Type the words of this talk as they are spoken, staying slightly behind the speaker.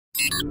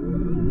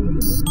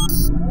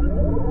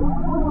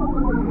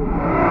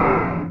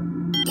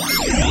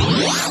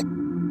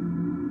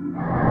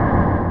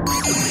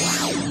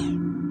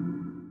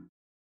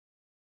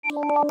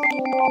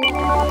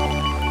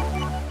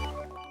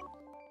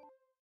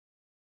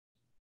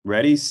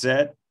Ready,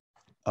 set,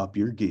 up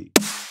your geek.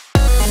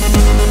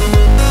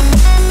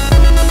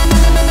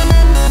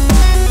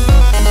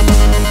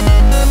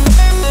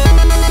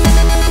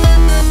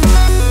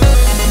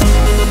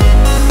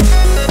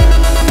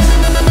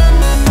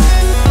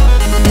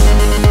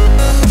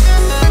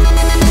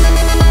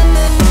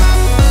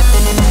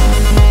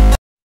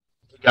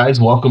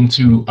 Guys, welcome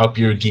to Up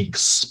Your Geek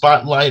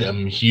Spotlight.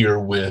 I'm here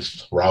with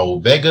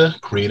Raul Vega,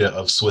 creator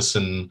of Swiss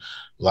and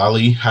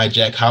Lali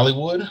Hijack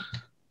Hollywood.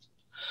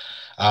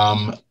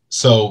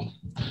 So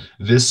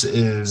this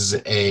is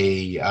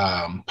a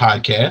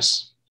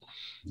podcast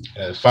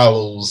that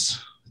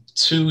follows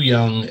two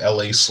young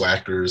LA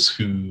slackers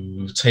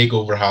who take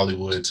over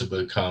Hollywood to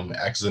become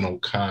accidental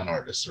con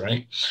artists,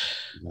 right?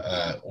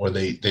 Or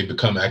they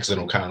become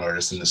accidental con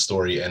artists in the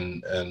story,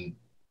 and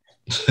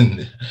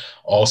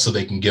also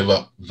they can give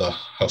up the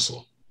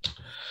hustle.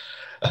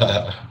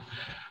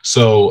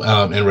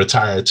 And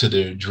retire to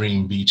their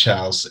dream beach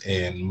house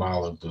in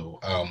Malibu.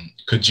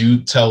 Could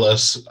you tell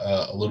us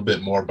a little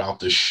bit more about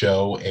the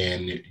show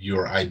and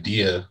your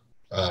idea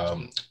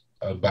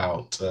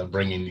about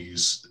bringing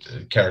these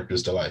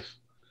characters to life?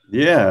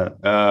 Yeah,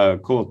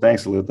 cool.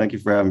 Thanks, Lou. Thank you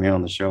for having me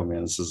on the show,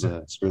 man. This is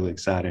it's really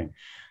exciting.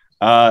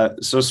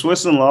 So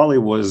Swiss and Lali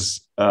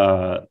was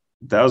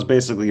that was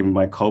basically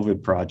my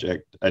COVID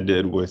project I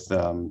did with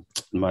two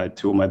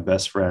of my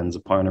best friends,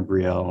 Aparna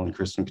Brielle and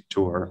Kristen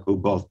Couture, who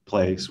both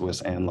play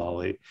Swiss and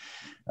Lali.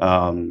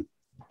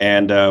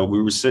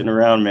 We were sitting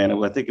around,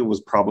 man. I think it was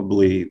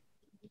probably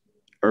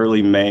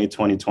early May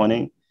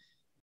 2020.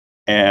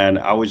 And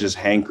I was just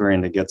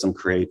hankering to get some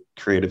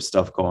creative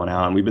stuff going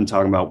on. We've been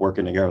talking about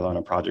working together on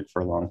a project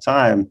for a long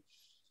time.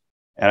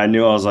 And I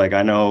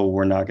know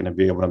we're not going to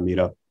be able to meet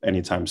up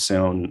anytime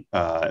soon,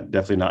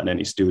 definitely not in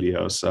any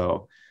studio.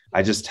 So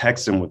I just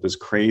texted him with this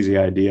crazy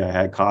idea. I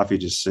had coffee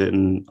just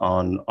sitting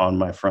on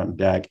my front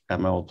deck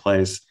at my old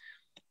place.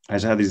 I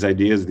just had these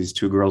ideas of these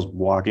two girls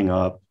walking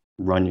up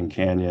Runyon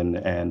Canyon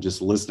and just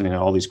listening to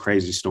all these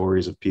crazy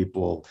stories of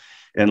people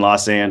in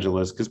Los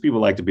Angeles, because people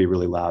like to be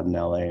really loud in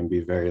LA and be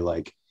very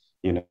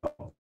yeah.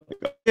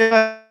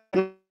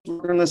 I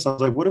was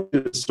like, what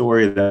if a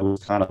story that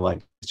was kind of like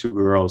two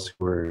girls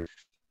who were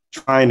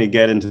trying to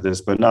get into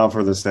this, but not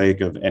for the sake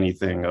of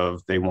anything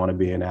of they want to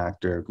be an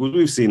actor.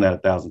 We've seen that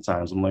 1,000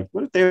 times. I'm like,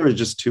 what if they were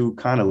just two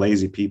kind of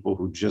lazy people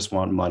who just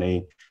want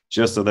money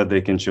just so that they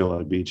can chill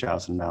at a beach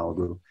house in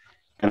Malibu?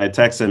 And I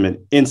texted them, and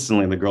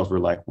instantly the girls were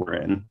like, we're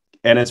in.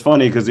 And it's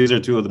funny because these are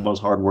two of the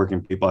most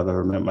hardworking people I've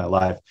ever met in my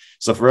life.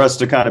 So for us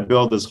to kind of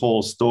build this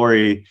whole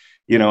story,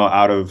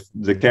 out of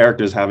the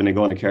characters having to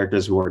go into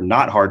characters who are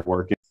not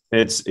hardworking,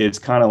 it's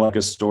kind of like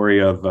a story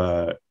of,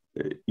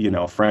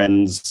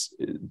 friends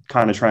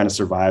kind of trying to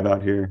survive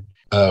out here.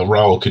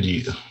 Raul, could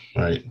you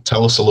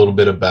tell us a little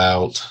bit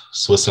about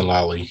Swiss and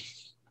Lali?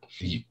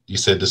 You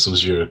said this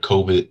was your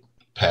COVID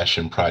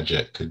passion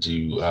project. Could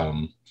you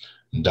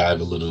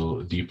dive a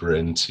little deeper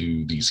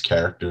into these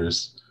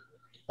characters,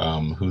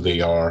 who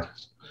they are,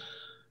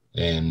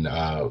 and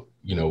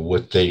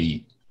what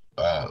they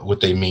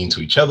mean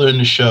to each other in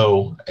the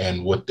show,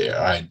 and what their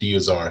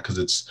ideas are? Because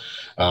it's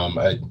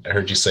I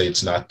heard you say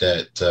it's not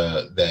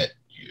that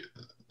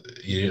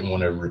you didn't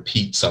want to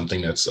repeat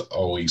something that's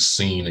always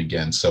seen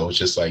again. So it's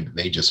just like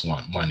they just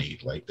want money,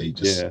 like they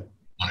just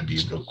want to be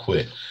able to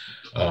quit.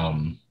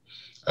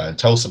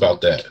 Tell us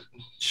about that.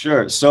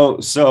 Sure.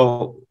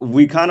 So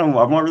we I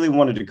really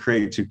wanted to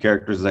create two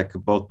characters that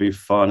could both be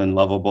fun and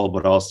lovable,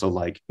 but also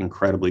like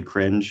incredibly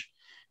cringe,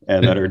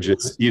 and that are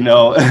just,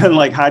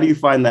 like, how do you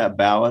find that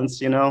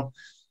balance?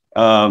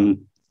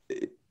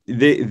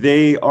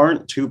 They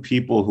aren't two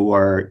people who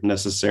are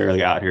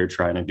necessarily out here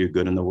trying to do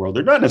good in the world.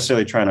 They're not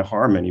necessarily trying to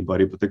harm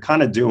anybody, but they're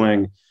kind of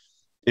doing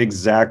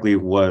exactly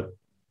what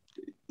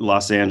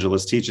Los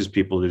Angeles teaches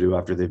people to do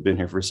after they've been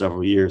here for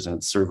several years, and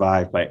it's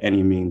survive by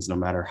any means, no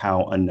matter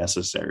how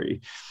unnecessary.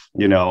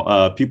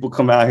 People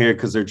come out here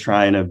because they're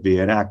trying to be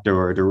an actor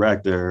or a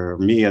director. Or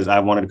me, as I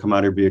wanted to come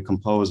out here, be a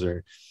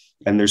composer.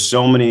 And there's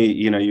so many,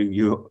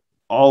 you're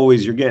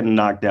getting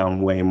knocked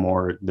down way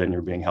more than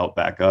you're being helped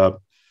back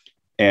up.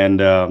 And,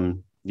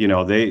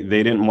 they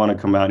didn't want to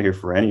come out here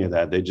for any of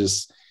that. They're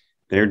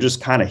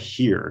just kind of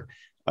here.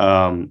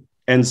 And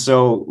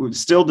so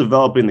still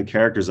developing the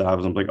characters out,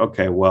 I'm like,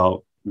 okay,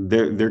 well,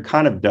 they're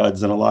kind of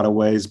duds in a lot of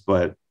ways,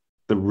 but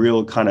the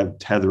real kind of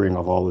tethering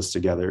of all this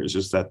together is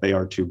just that they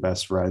are two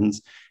best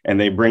friends, and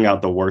they bring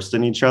out the worst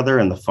in each other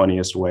in the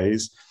funniest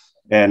ways.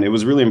 And it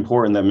was really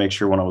important that make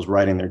sure when I was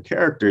writing their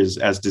characters,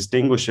 as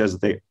distinguished as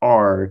they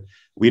are,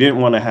 we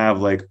didn't want to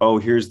have like, oh,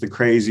 here's the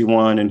crazy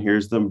one, and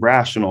here's the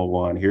rational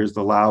one, here's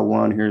the loud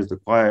one, here's the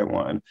quiet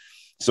one.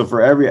 So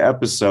for every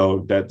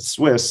episode that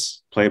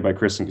Swiss, played by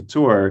Kristen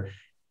Couture,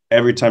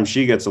 every time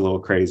she gets a little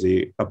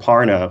crazy,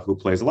 Aparna, who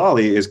plays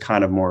Lali, is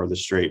kind of more of the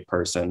straight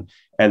person.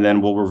 And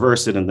then we'll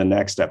reverse it in the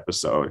next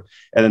episode.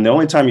 And then the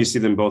only time you see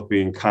them both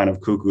being kind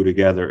of cuckoo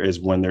together is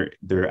when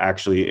they're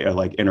actually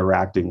like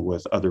interacting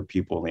with other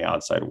people in the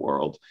outside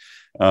world.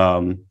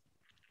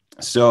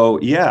 So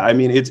yeah, I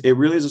mean, it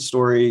really is a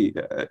story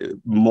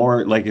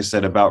more, like I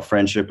said, about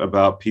friendship,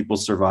 about people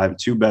survived,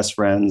 two best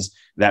friends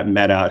that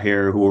met out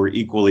here who were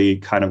equally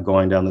kind of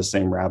going down the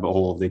same rabbit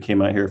hole. They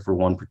came out here for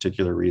one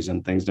particular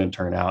reason, things didn't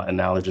turn out, and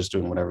now they're just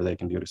doing whatever they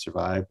can do to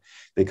survive.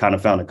 They kind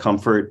of found a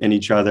comfort in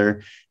each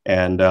other,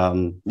 and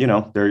you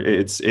know,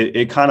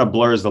 it kind of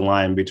blurs the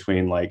line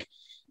between like,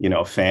 you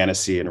know,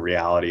 fantasy and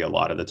reality a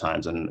lot of the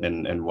times,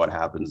 and what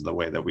happens the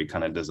way that we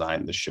kind of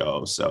designed the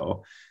show.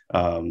 So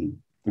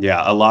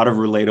yeah, a lot of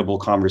relatable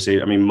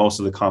conversation. I mean, most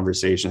of the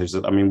conversations,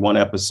 I mean, one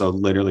episode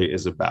literally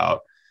is about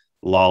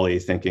Lali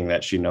thinking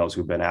that she knows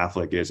who Ben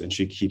Affleck is, and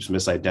she keeps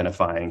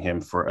misidentifying him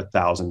for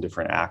 1,000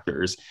 different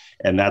actors.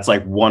 And that's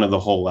like one of the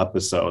whole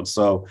episodes.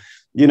 So,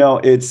 you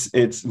know,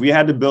 we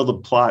had to build a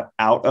plot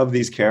out of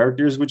these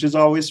characters, which is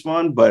always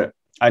fun. But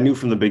I knew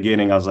from the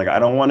beginning, I was like, I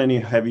don't want any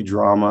heavy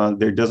drama.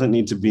 There doesn't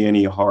need to be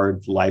any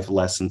hard life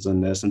lessons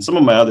in this. And some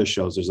of my other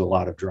shows, there's a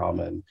lot of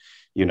drama and,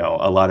 you know,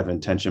 a lot of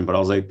intention. But I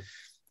was like,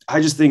 I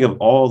just think of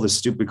all the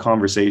stupid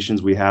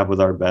conversations we have with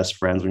our best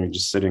friends when you're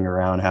just sitting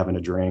around having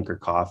a drink or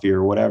coffee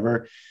or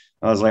whatever.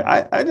 I was like,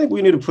 I think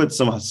we need to put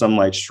some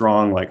like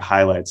strong like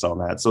highlights on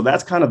that. So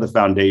that's kind of the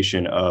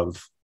foundation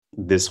of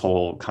this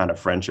whole kind of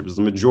friendship. Is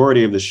the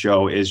majority of the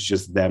show is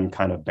just them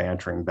kind of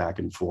bantering back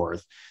and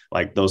forth,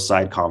 like those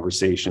side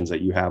conversations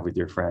that you have with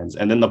your friends.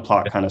 And then the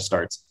plot kind of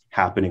starts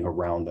happening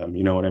around them.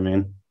 You know what I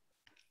mean?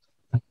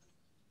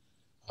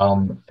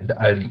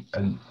 I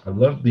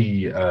love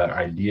the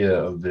idea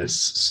of this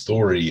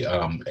story,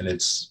 and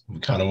it's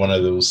kind of one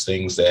of those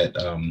things that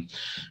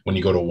when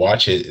you go to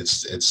watch it,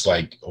 it's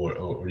like,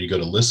 or you go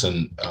to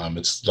listen,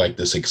 it's like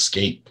this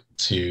escape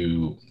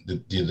to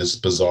this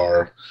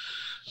bizarre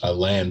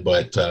land,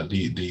 but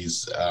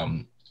these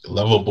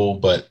lovable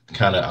but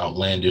kind of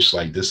outlandish,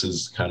 like this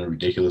is kind of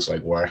ridiculous,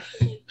 like why,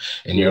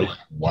 and you're like,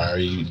 why are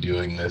you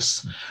doing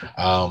this?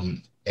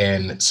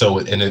 And so,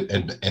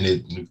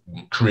 it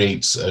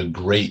creates a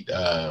great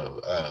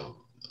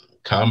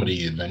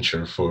comedy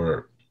adventure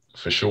for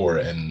sure.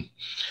 And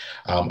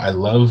I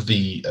love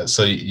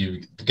so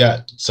you've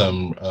got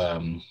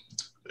some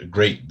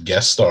great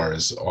guest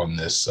stars on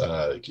this.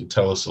 Can you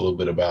tell us a little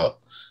bit about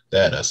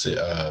that? I see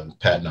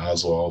Patton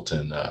Oswalt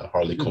and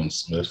Harley Quinn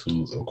Smith,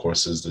 who of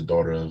course is the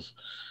daughter of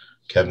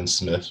Kevin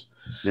Smith.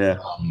 Yeah.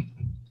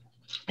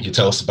 Can you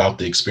tell us about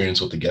the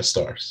experience with the guest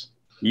stars?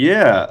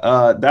 Yeah,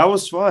 that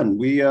was fun.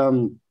 We,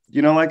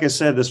 you know, like I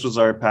said, this was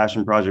our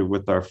passion project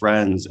with our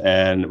friends,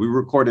 and we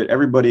recorded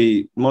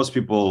most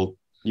people,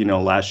 you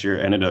know, last year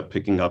ended up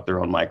picking up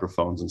their own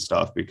microphones and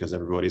stuff because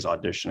everybody's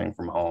auditioning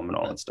from home and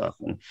all that stuff.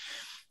 And,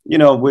 you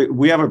know,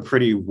 we have a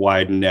pretty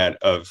wide net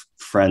of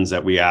friends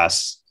that we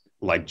ask,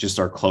 like just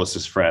our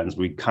closest friends.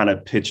 We kind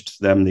of pitched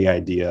them the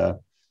idea,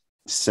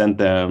 sent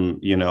them,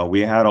 you know,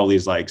 we had all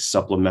these like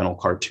supplemental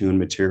cartoon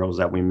materials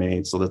that we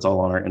made. So that's all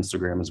on our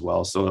Instagram as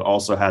well. So it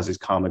also has these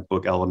comic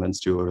book elements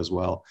to it as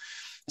well.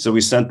 So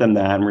we sent them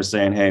that and we're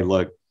saying, hey,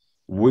 look,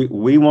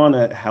 we want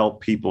to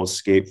help people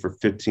escape for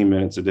 15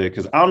 minutes a day.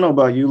 Cause I don't know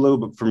about you, Lou,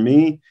 but for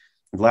me,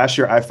 last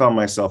year, I found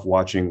myself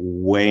watching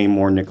way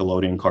more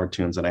Nickelodeon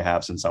cartoons than I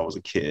have since I was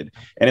a kid.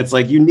 And it's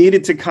like, you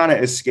needed to kind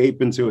of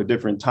escape into a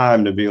different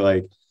time to be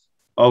like,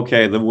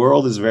 okay, the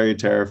world is very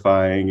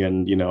terrifying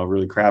and, you know,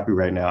 really crappy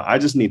right now. I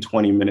just need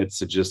 20 minutes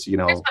to just, you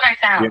know, that's what I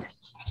found.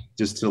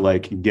 Just to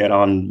like get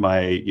on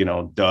my, you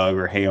know, Doug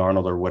or Hey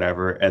Arnold or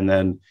whatever. And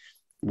then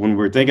when we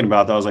were thinking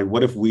about that, I was like,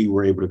 what if we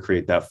were able to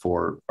create that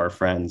for our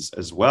friends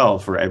as well,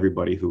 for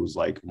everybody who's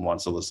like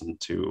wants to listen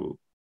to,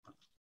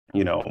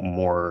 you know,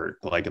 more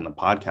like in the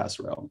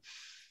podcast realm.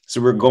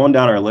 So we're going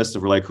down our list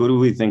of like, who do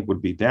we think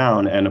would be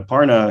down? And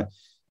Aparna,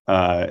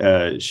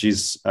 she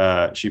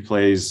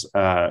plays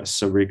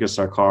Sarika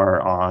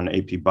Sarkar on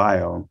AP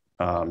Bio.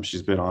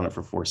 She's been on it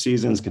for 4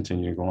 seasons,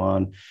 continue to go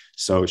on.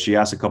 So she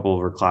asked a couple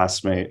of her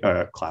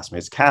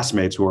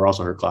castmates who are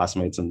also her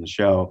classmates in the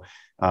show,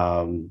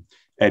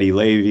 Eddie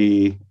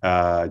Levy,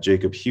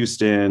 Jacob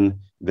Houston.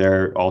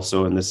 They're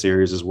also in the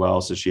series as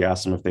well. So she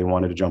asked them if they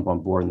wanted to jump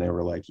on board, and they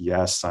were like,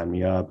 yes, sign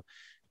me up.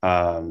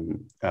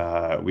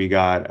 We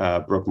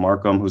got Brooke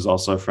Markham, who's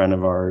also a friend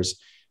of ours.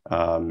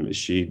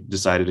 She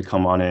decided to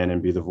come on in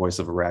and be the voice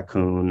of a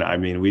raccoon. I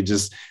mean, we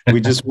just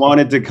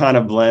wanted to kind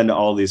of blend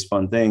all these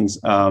fun things.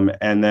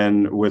 And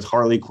then with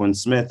Harley Quinn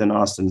Smith and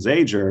Austin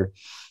Zager,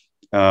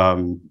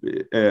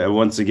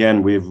 once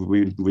again,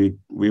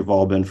 we've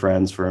all been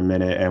friends for a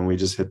minute, and we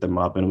just hit them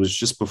up. And it was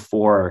just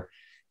before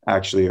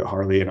actually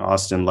Harley and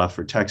Austin left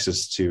for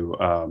Texas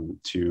to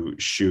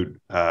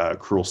shoot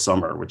Cruel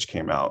Summer, which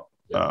came out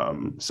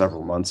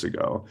several months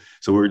ago.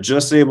 So we were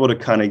just able to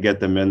kind of get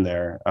them in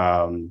there.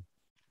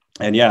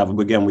 And yeah,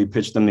 again, we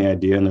pitched them the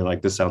idea and they're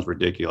like, this sounds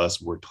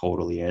ridiculous. We're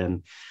totally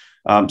in.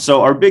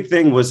 So our big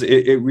thing was,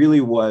 it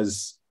really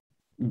was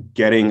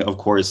getting, of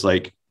course,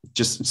 like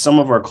just some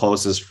of our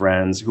closest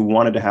friends who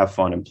wanted to have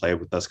fun and play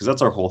with us. Cause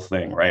that's our whole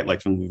thing, right?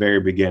 Like from the very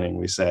beginning,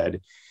 we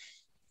said,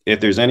 if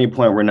there's any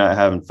point we're not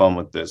having fun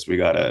with this, we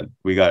gotta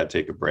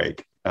take a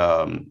break.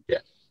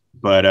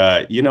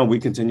 But you know, we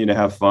continue to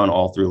have fun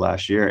all through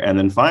last year. And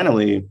then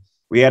finally,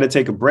 we had to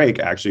take a break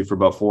actually for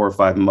about 4 or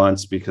 5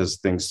 months because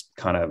things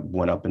kind of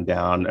went up and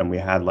down. And we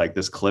had like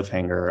this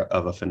cliffhanger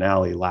of a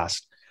finale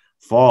last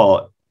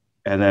fall.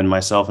 And then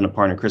myself and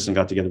Aparna and Kristen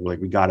got together. We're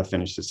like, we got to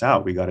finish this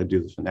out. We got to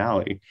do the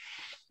finale.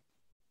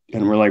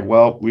 And we're like,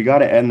 well, we got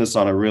to end this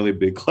on a really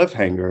big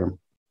cliffhanger.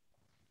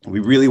 We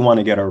really want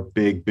to get our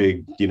big,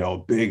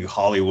 big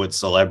Hollywood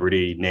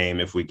celebrity name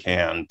if we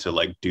can to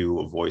like do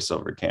a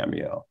voiceover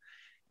cameo.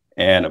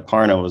 And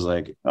Aparna was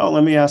like, oh,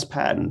 let me ask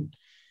Patton.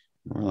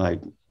 We're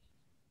like,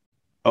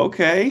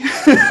 okay.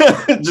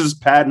 Just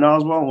Patton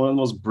Oswalt, one of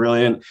the most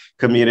brilliant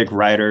comedic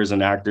writers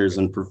and actors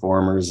and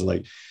performers.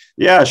 Like,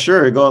 yeah,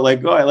 sure. Go,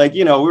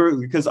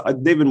 because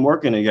they've been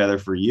working together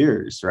for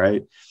years.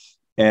 Right.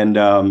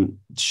 And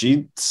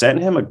she sent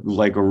him a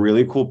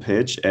really cool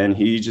pitch, and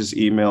he just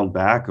emailed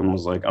back and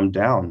was like, I'm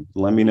down.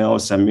 Let me know,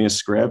 send me a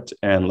script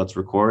and let's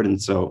record.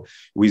 And so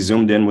we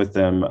zoomed in with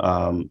them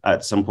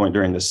at some point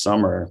during the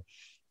summer.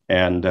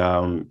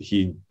 And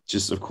he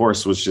just, of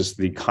course, was just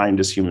the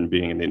kindest human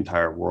being in the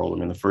entire world. I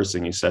mean, the first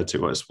thing he said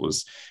to us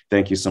was,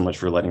 thank you so much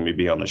for letting me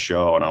be on the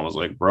show. And I was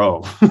like,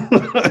 bro,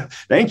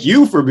 thank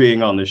you for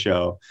being on the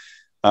show.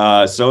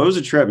 So it was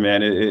a trip,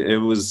 man. It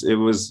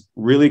was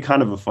really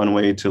kind of a fun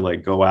way to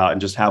like go out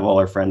and just have all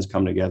our friends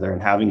come together,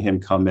 and having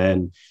him come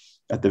in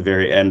at the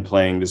very end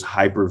playing this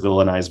hyper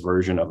villainized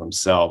version of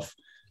himself,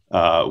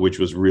 which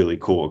was really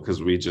cool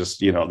because we just,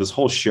 this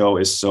whole show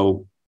is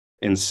so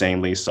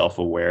insanely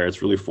self-aware.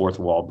 It's really fourth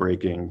wall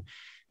breaking.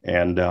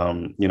 And,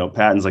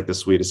 Patton's like the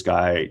sweetest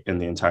guy in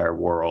the entire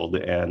world.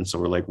 And so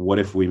we're like, what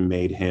if we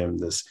made him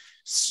this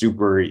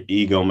super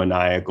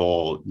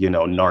egomaniacal,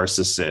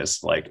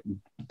 narcissist, like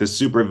the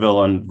super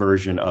villain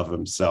version of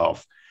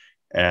himself.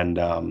 And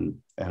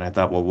I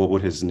thought, well, what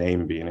would his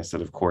name be? And I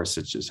said, of course,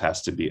 it just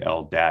has to be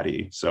L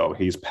Daddy. So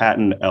he's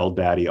Patton L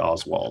Daddy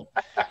Oswalt.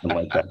 And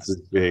like, that's a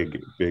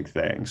big, big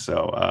thing.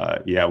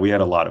 So yeah, we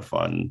had a lot of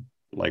fun,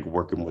 like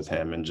working with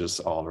him and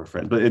just all of our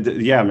friends. But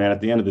yeah, man, at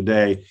the end of the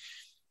day,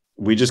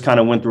 we just kind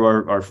of went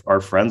through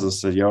our friends and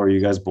said, yo, are you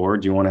guys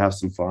bored? Do you want to have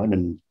some fun?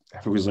 And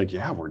everybody's like,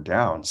 yeah, we're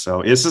down.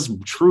 So it's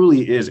just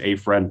truly is a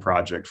friend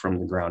project from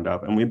the ground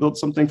up. And we built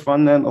something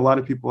fun that a lot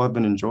of people have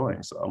been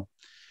enjoying. So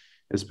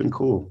it's been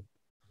cool.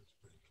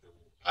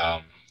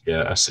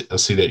 Yeah, I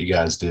see that you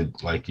guys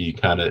did, like, you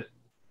kind of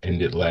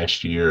ended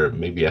last year,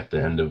 maybe at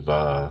the end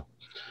of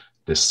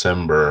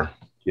December.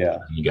 Yeah.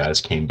 You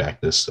guys came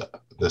back this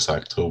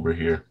October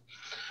here.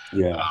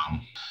 Yeah.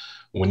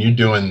 When you're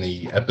doing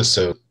the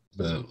episode,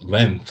 the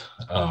length,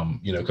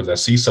 because I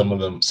see some of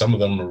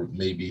them are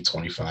maybe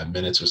 25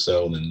 minutes or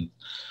so,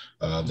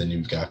 then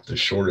you've got the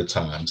shorter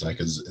times. Like,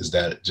 is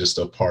that just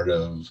a part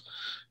of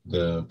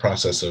the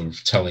process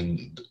of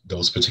telling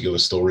those particular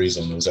stories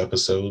on those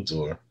episodes,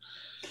 or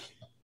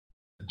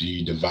do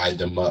you divide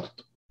them up?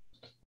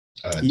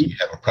 Do you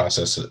have a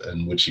process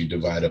in which you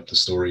divide up the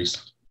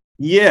stories?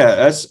 Yeah,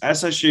 that's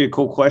actually a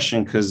cool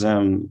question, because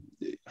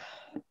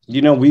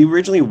we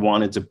originally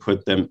wanted to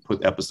put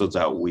episodes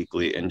out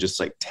weekly in just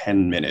like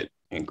 10-minute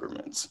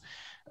increments,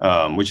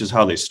 which is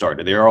how they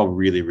started. They're all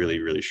really, really,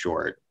 really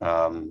short.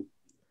 And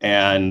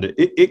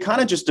it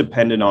kind of just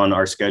depended on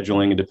our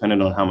scheduling and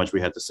depended on how much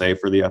we had to say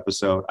for the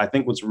episode. I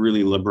think what's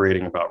really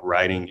liberating about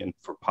writing and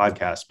for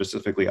podcasts,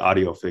 specifically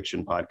audio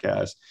fiction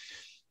podcasts,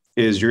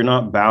 is you're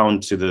not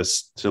bound to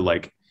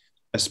like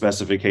a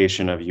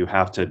specification of you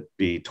have to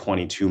be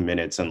 22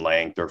 minutes in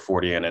length or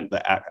 40, and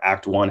the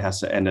act one has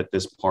to end at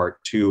this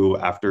part, two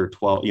after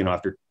 12,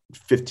 after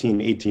 15,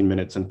 18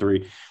 minutes, and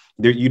three.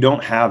 You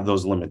don't have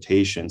those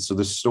limitations. So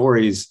the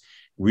stories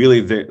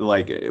really,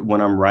 like when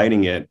I'm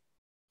writing it,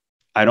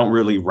 I don't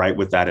really write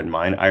with that in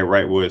mind. I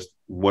write with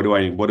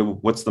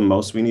what's the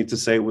most we need to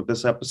say with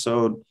this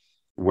episode?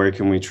 Where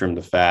can we trim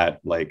the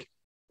fat? Like,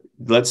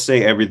 let's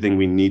say everything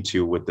we need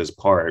to with this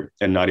part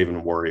and not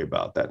even worry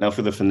about that. Now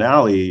for the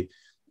finale,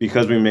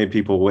 because we made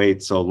people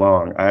wait so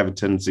long, I have a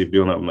tendency of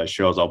doing that with my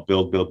shows. I'll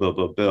build,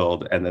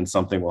 and then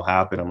something will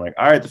happen. I'm like,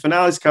 all right, the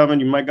finale's coming.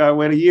 You might gotta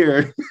wait a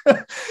year.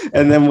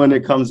 And then when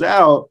it comes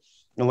out,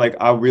 I'm like,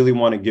 I really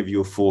want to give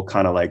you a full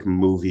kind of like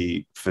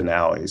movie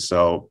finale.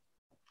 So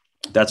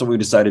that's what we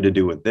decided to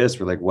do with this.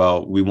 We're like,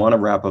 well, we want to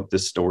wrap up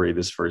this story,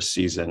 this first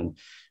season.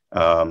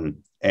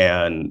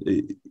 And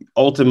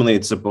ultimately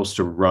it's supposed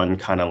to run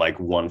kind of like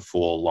one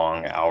full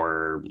long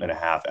hour and a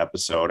half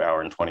episode,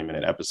 hour and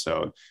 20-minute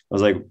episode. I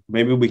was like,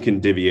 maybe we can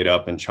divvy it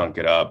up and chunk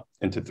it up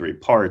into 3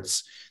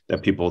 parts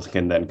that people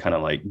can then kind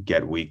of like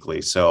get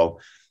weekly.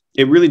 So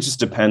it really just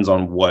depends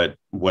on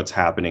what's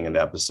happening in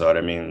the episode.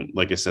 I mean,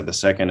 like I said, the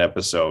second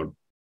episode,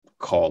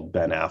 called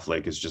Ben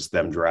Affleck, is just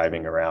them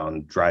driving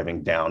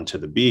down to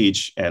the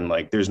beach, and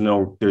like there's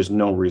no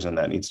reason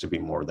that needs to be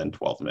more than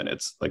 12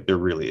 minutes. Like, there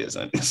really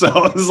isn't.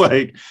 So it's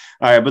like,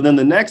 all right, but then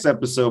the next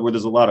episode where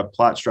there's a lot of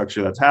plot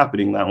structure that's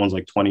happening, that one's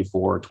like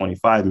 24 or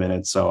 25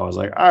 minutes. So I was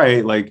like, all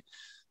right, like,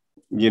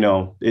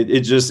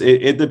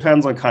 it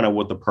depends on kind of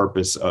what the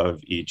purpose of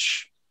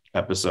each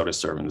episode is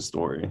serving the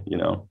story.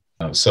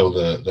 So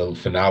the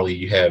finale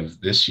you have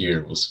this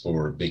year was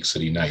for Big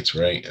City Nights,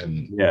 right?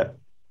 And yeah,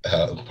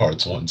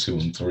 parts 1, 2,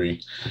 and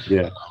 3.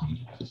 Yeah.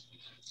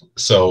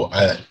 So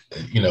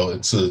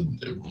it's a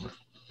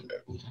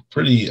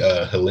pretty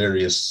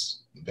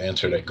hilarious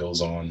banter that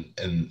goes on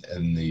in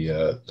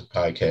the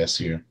podcast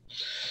here.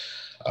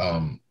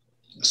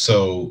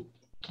 So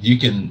you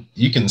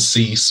can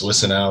see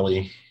Swiss and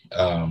Alley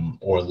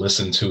or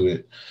listen to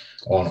it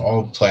on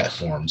all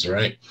platforms,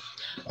 right?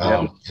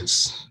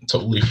 It's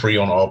totally free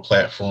on all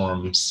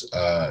platforms,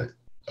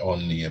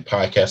 on the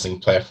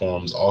podcasting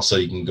platforms. Also,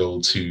 you can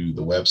go to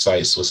the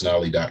website,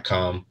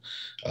 swissandalley.com.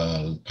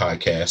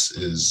 Podcast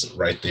is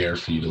right there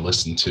for you to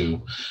listen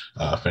to,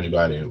 for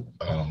anybody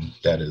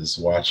that is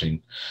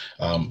watching.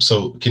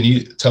 So can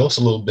you tell us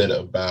a little bit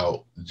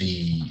about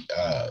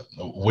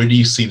where do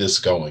you see this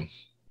going?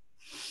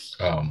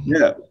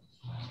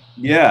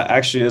 Yeah,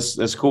 actually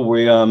that's cool.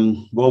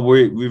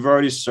 We've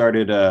already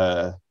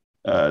started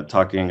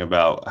talking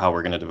about how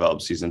we're going to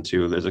develop season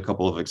 2. There's a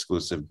couple of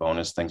exclusive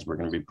bonus things we're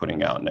going to be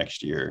putting out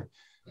next year.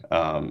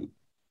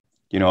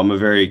 I'm a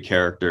very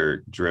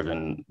character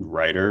driven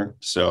writer,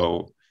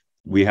 so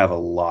we have a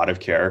lot of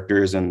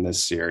characters in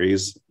this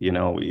series.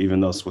 Even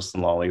though Swiss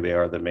and Lolly, they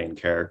are the main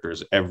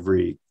characters,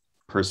 every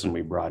person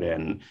we brought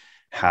in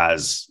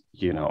has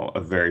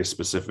a very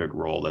specific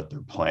role that they're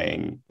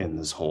playing in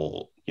this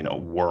whole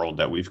world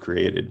that we've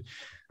created.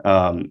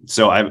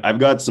 So I've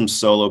got some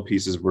solo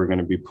pieces we're going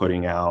to be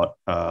putting out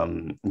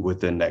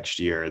within next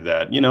year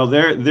that,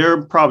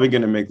 they're probably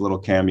going to make little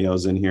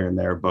cameos in here and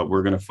there, but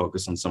we're going to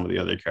focus on some of the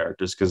other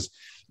characters because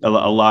a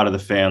lot of the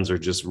fans are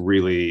just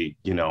really,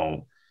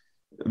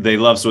 they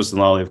love Swiss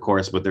and Lolly, of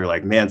course, but they're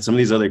like, man, some of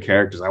these other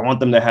characters, I want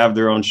them to have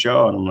their own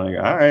show. And I'm like,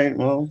 all right,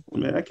 well,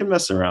 I can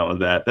mess around with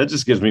that. That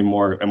just gives me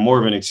more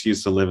of an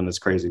excuse to live in this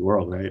crazy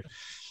world, right?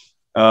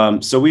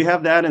 So we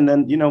have that. And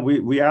then,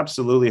 we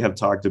absolutely have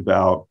talked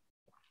about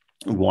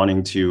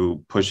wanting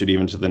to push it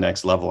even to the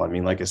next level. I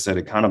mean, like I said,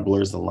 it kind of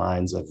blurs the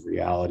lines of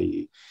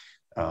reality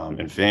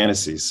and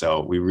fantasy.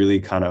 So we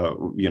really kind of,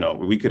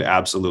 we could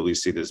absolutely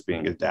see this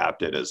being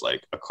adapted as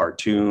like a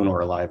cartoon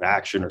or a live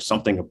action or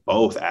something of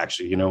both,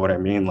 actually. You know what I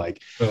mean?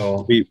 Like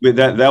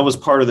that was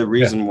part of the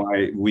reason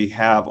why we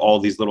have all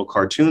these little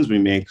cartoons we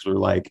make. Because we're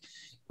like,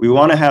 we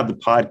want to have the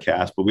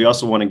podcast, but we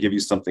also want to give you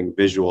something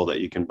visual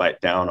that you can bite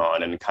down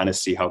on and kind of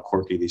see how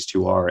quirky these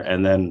two are.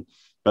 And then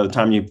by the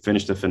time you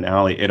finish the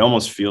finale, it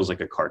almost feels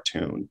like a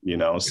cartoon,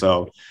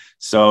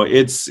 so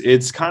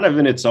it's kind of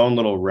in its own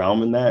little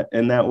realm in that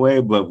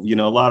way. But,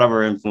 a lot of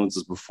our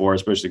influences before,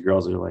 especially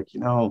girls, are like,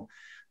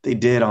 they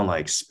did on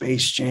like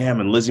Space Jam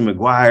and Lizzie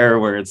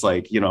McGuire, where it's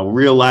like,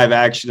 real live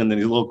action and then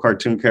these little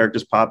cartoon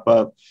characters pop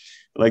up.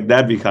 Like,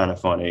 that'd be kind of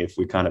funny if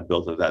we kind of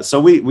built that. So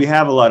we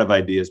have a lot of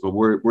ideas, but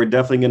we're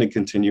definitely going to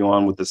continue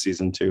on with the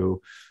season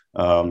 2.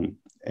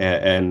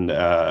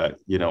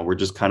 We're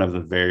just kind of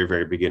the very,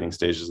 very beginning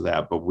stages of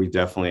that, but we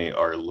definitely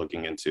are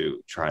looking into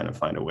trying to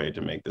find a way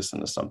to make this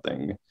into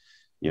something,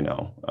 in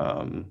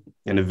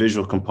a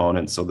visual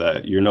component so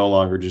that you're no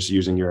longer just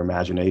using your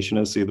imagination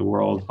to see the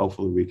world.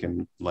 Hopefully we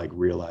can like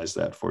realize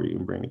that for you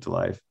and bring it to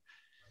life.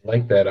 I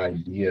like that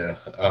idea.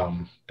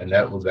 And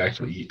that was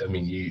actually, that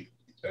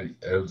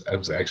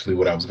was actually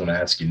what I was going to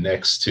ask you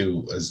next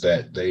too, is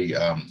that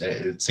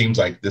it seems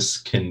like this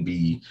can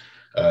be,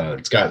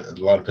 it's got a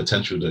lot of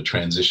potential to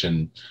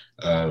transition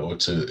or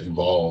to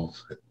evolve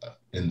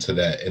into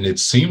that. And it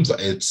seems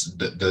like it's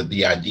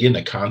the idea and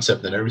the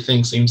concept and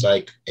everything seems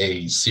like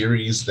a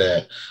series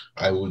that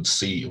I would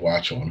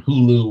watch on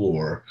Hulu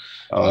or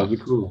that'd be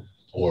cool.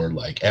 Or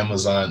like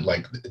Amazon.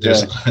 Like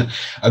there's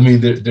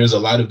there's a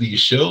lot of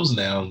these shows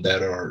now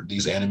that are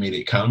these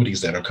animated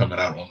comedies that are coming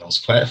out on those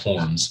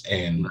platforms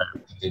and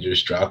they're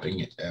just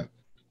dropping it.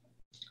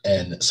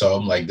 And so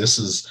I'm like,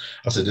 this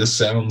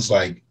sounds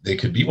like it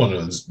could be one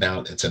of those.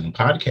 Now it's in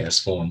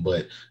podcast form,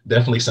 but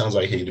definitely sounds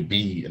like it could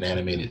be an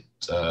animated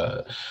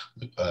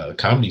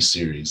comedy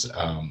series.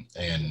 And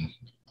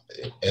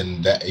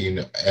that,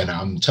 and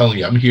I'm telling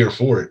you, I'm here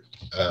for it.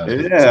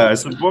 I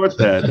support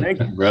that.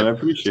 Thank you, brother. I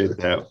appreciate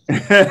that.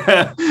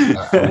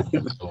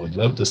 I would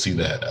love to see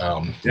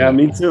that.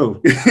 Me too.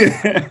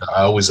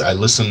 I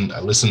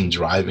listen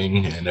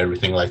driving and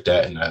everything like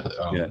that, and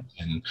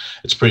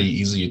it's pretty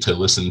easy to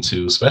listen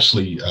to,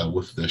 especially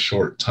with the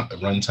short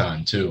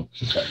runtime too.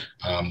 Okay.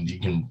 You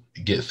can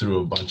get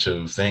through a bunch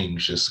of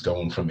things just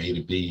going from A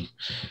to B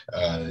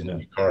in your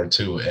car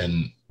too,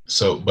 and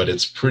so, but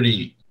it's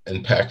pretty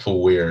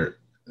impactful where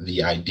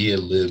the idea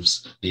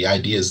is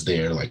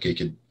there. Like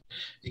it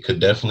could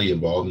definitely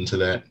evolve into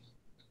that.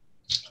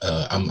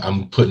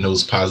 I'm putting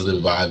those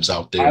positive vibes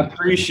out there. I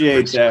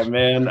appreciate that,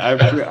 man. I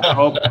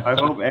hope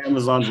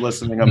Amazon's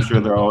listening. I'm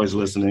sure they're always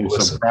listening.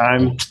 So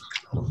Prime,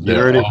 you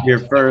heard it here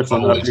first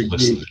on Your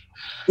Geek.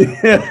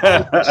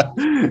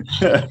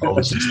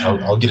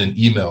 I'll get an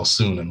email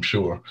soon, I'm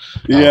sure.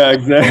 Yeah,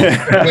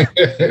 exactly.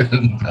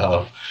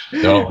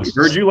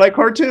 Heard you like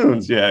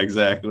cartoons. Yeah,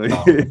 exactly.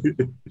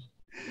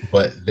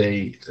 But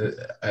I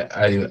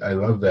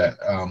love that.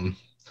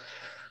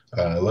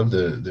 I love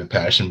the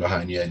passion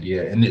behind the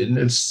idea, and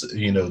it's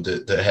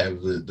to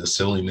have the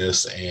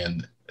silliness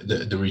and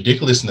the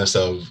ridiculousness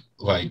of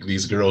like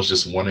these girls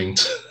just wanting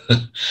to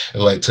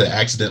like to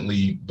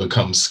accidentally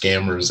become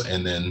scammers,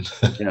 and then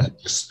Yeah.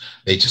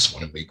 they just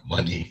want to make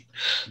money.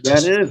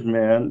 That is,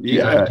 man.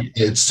 Yeah.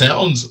 It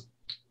sounds,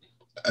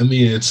 I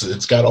mean,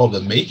 it's got all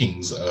the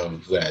makings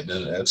of that,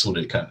 and that's what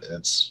it kind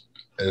of,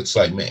 it's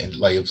like, man,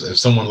 like if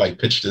someone like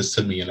pitched this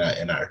to me and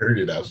I heard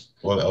it,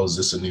 oh, is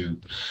this a new,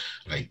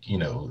 like, you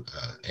know,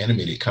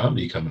 animated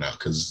comedy coming out?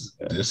 Because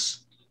that is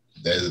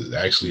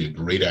actually a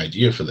great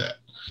idea for that.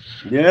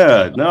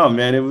 Yeah, no,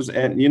 man, it was,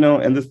 and you know,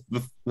 and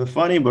the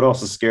funny but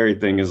also scary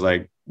thing is,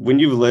 like, when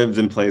you've lived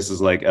in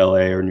places like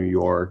LA or New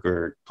York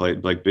or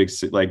played like big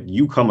city, like,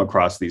 you come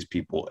across these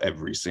people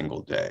every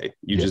single day.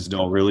 You just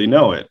don't really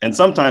know it, and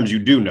sometimes you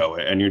do know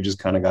it, and you're just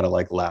kind of got to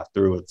like laugh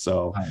through it.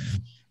 So,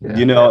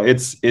 you know,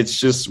 it's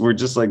just, we're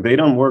just like, they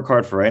don't work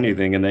hard for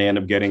anything, and they end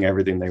up getting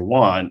everything they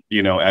want,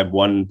 you know, at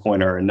one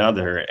point or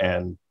another,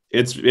 and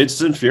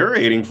it's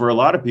infuriating for a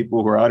lot of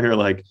people who are out here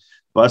like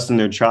busting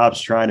their chops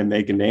trying to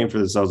make a name for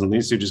themselves, and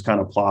these two just kind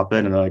of plop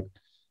in and like,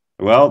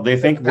 well, they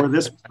think we're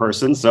this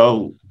person,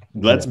 so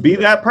let's be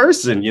that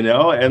person, you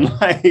know. And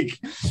like,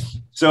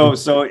 so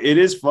it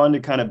is fun to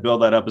kind of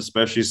build that up,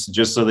 especially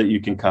just so that you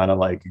can kind of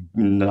like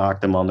knock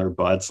them on their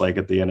butts like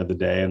at the end of the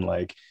day, and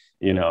like,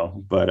 you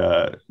know,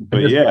 but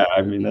yeah,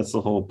 I mean, that's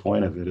the whole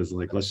point of it, is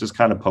like, let's just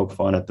kind of poke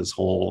fun at this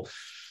whole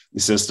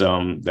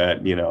system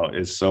that, you know,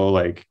 is so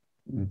like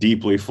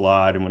deeply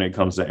flawed. And when it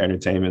comes to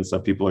entertainment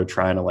stuff, people are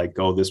trying to like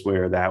go this way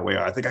or that way.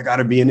 I think I got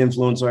to be an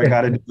influencer, I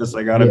got to do this,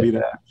 I got to be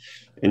that.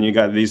 And you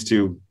got these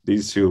two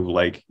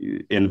like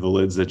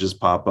invalids that just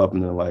pop up,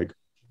 and they're like,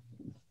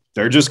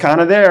 they're just kind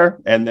of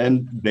there, and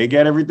then they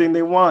get everything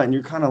they want, and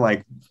you're kind of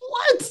like,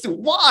 what?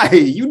 Why?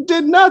 You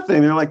did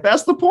nothing. They're like,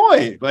 that's the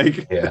point.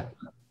 Like, yeah.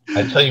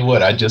 I tell you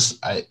what, I did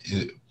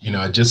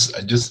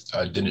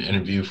an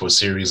interview for a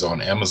series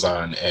on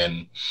Amazon,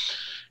 and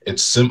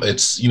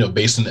it's you know,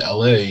 based in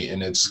LA,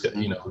 and it's,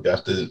 you know,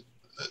 got the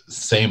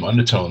same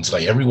undertones.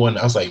 Like everyone,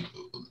 I was like,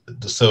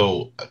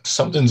 so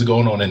something's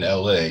going on in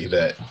LA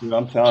that, dude,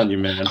 I'm telling you,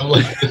 man.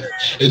 Like,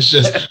 it's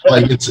just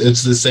like it's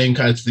the same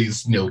kinds of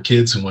these, you know,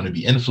 kids who want to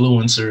be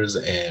influencers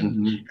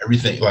and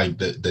everything. Like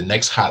the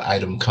next hot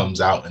item comes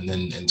out, and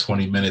then in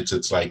 20 minutes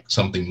it's like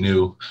something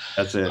new.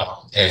 That's it.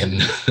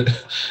 And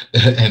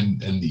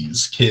and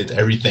these kids,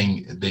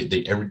 everything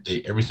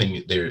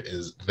everything they're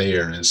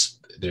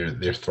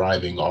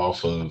thriving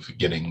off of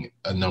getting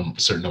a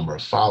certain number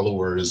of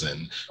followers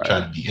and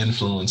trying to be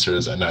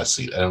influencers. And I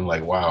see, and I'm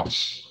like, wow.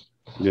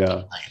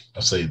 Yeah. I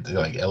say,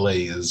 like,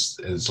 LA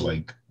is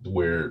like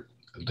where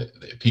the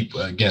people,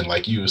 again,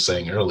 like you were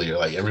saying earlier,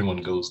 like everyone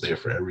goes there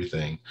for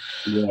everything.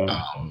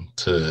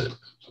 To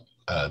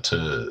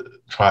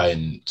try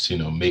and, you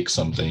know, make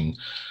something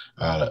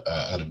out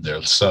of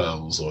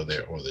themselves or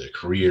their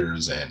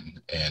careers, and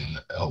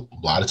a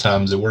lot of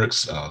times it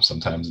works,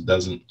 sometimes it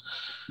doesn't.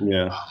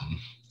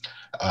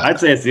 I'd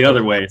say it's the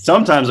other way.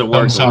 Sometimes it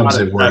works. Sometimes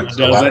it works.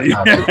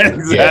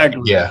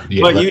 Exactly. Yeah.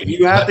 But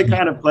you have to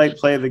kind of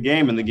play the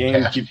game, and the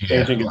game keeps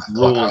changing its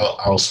rules.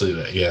 I'll say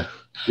that. Yeah.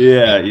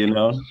 Yeah, you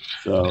know.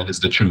 So that is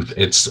the truth.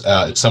 It's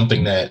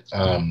something that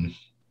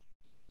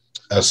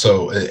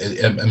so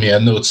I mean, I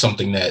know it's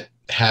something that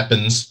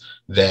happens,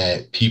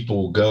 that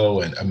people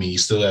go, and I mean, you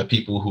still have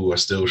people who are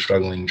still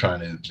struggling trying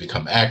to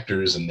become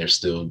actors, and they're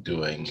still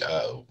doing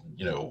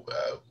you know,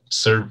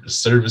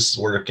 service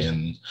work,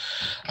 and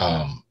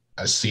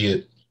I see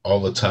it all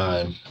the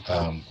time.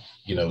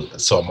 You know,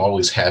 so I'm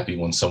always happy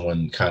when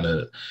someone kind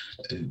of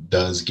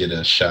does get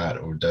a shot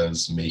or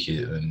does make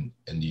it, and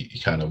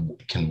you kind of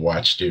can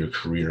watch their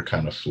career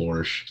kind of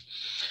flourish.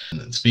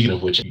 And speaking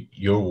of which,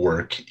 your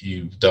work,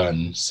 you've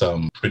done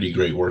some pretty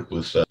great work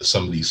with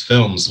some of these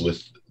films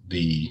with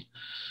the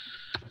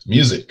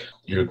music.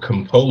 You're a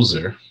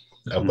composer,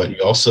 but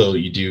you also,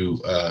 you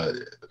do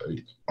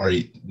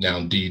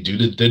do you do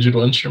the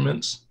digital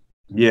instruments?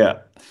 Yeah.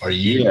 Are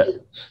you? Yeah.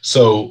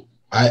 So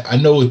I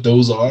know what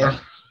those are.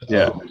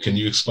 Yeah. Can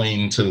you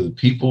explain to the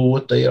people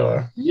what they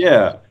are?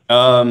 Yeah.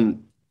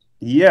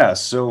 Yeah.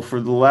 So for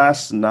the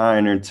last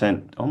 9 or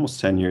 10, almost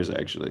 10 years,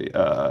 actually,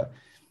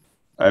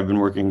 I've been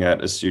working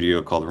at a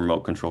studio called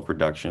Remote Control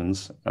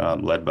Productions,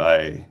 led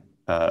by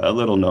a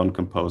little known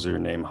composer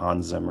named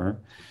Hans Zimmer.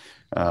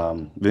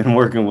 Been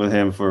working with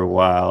him for a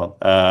while,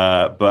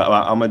 but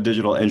I'm a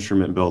digital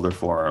instrument builder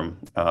for him.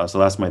 So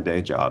that's my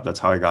day job. That's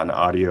how I got into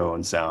audio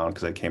and sound,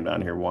 because I came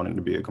down here wanting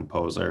to be a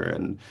composer,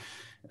 and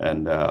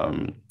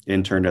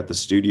interned at the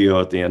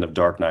studio at the end of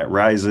Dark Knight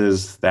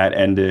Rises. That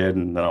ended,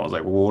 and then I was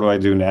like, well, what do I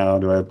do now?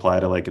 Do I apply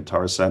to like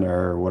Guitar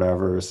Center or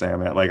whatever?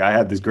 Sam, like, I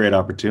had this great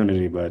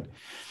opportunity,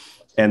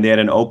 and they had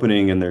an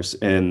opening in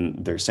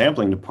their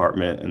sampling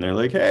department, and they're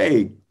like,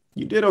 hey,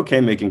 you did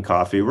okay making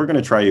coffee. We're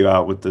going to try you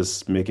out with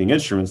this making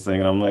instruments thing.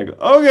 And I'm like,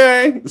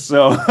 okay.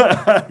 So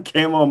I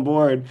came on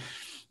board,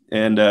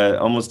 and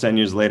almost 10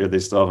 years later, they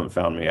still haven't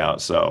found me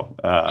out. So,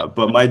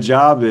 but my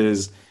job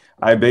is,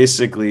 I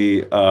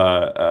basically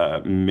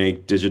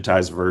make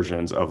digitized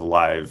versions of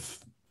live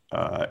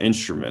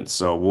instruments.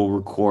 So we'll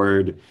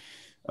record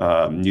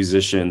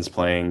musicians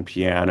playing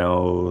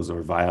pianos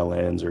or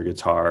violins or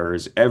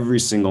guitars, every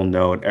single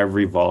note,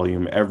 every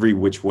volume, every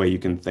which way you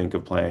can think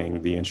of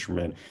playing the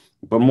instrument.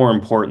 But more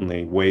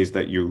importantly, ways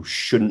that you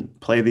shouldn't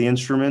play the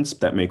instruments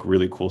that make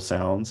really cool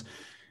sounds.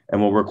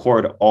 And we'll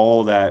record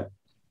all that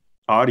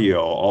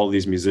audio, all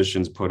these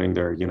musicians putting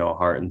their,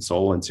 heart and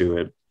soul into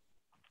it.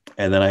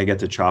 And then I get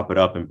to chop it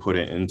up and put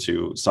it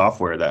into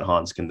software that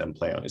Hans can then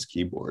play on his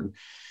keyboard.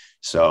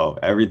 So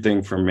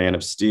everything from Man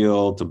of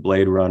Steel to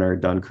Blade Runner,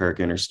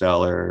 Dunkirk,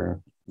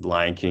 Interstellar,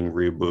 Lion King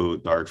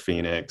reboot, Dark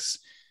Phoenix,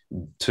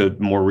 to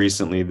more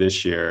recently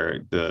this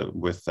year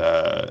with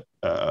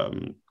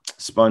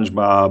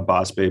SpongeBob,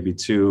 Boss Baby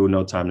 2,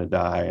 No Time to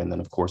Die, and then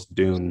of course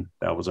Dune.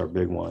 That was our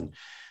big one.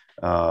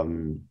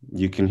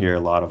 You can hear a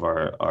lot of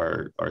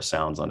our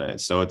sounds on it.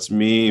 So it's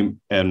me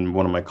and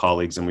one of my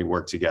colleagues, and we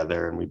work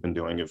together, and we've been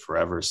doing it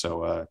forever.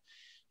 So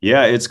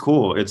yeah, it's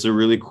cool. It's a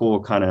really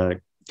cool kind of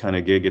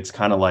gig. It's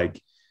kind of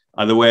like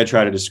the way I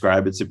try to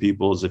describe it to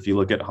people is if you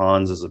look at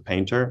Hans as a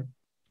painter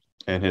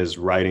and his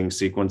writing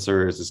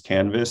sequencer is his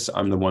canvas,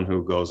 I'm the one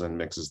who goes and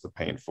mixes the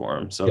paint for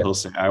him. So he'll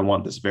say, I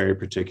want this very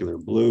particular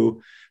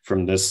blue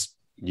from this,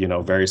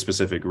 very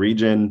specific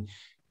region.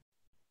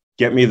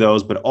 Get me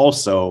those, but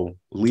also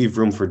leave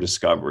room for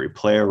discovery,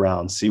 play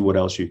around, see what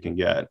else you can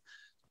get.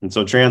 And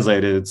so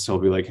translated, he'll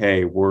be like,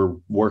 hey, we're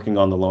working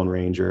on the Lone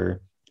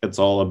Ranger. It's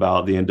all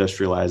about the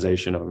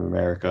industrialization of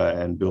America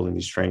and building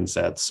these train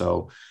sets.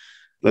 So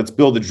let's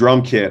build a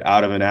drum kit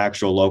out of an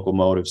actual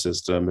locomotive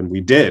system. And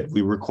we did.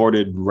 We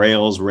recorded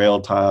rails,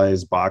 rail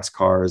ties,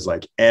 boxcars,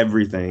 like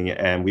everything.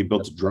 And we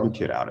built a drum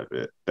kit out of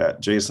it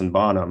that Jason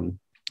Bonham,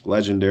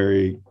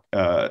 legendary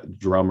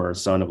drummer,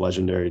 son of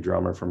legendary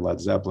drummer from Led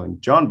Zeppelin,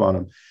 John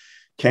Bonham,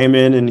 came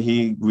in and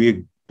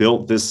we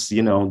built this,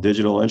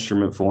 digital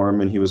instrument for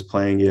him, and he was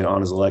playing it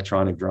on his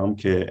electronic drum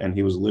kit, and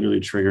he was literally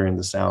triggering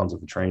the sounds of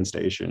the train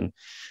station.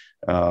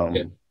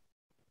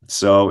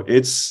 So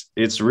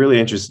it's really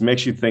interesting. It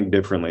makes you think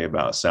differently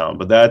about sound,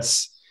 but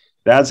that's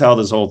how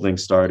this whole thing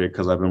started,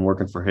 because I've been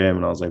working for him,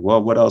 and I was like,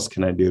 well, what else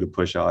can I do to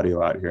push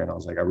audio out here? And I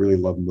was like, I really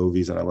love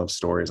movies, and I love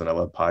stories, and I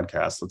love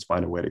podcasts. Let's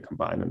find a way to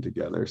combine them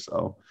together.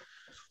 So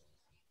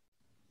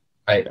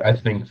I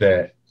think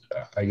that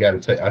I got to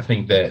tell you, I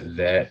think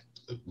that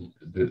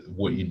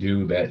what you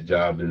do, that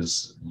job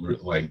is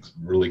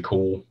really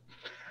cool.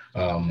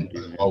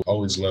 I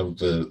always loved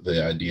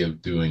the idea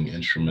of doing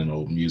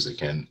instrumental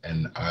music, and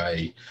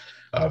I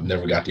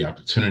never got the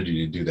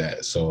opportunity to do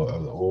that. So I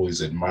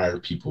always admire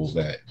people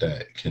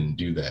that can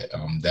do that.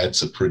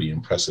 That's a pretty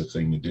impressive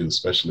thing to do,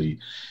 especially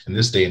in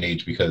this day and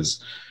age,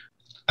 because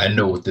I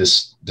know what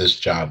this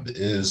job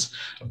is,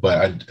 but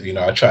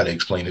I try to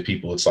explain to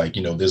people, it's like,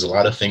 there's a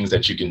lot of things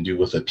that you can do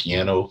with a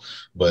piano,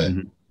 but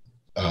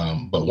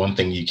but one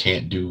thing you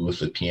can't do with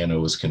the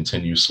piano is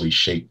continuously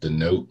shake the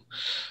note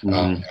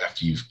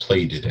after you've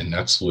played it. And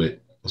that's what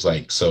it was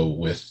like. So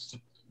with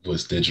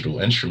digital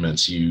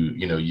instruments,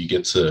 you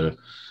get to,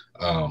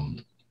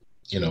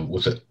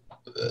 with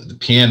the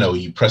piano,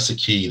 you press a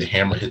key, the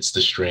hammer hits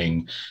the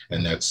string,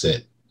 and that's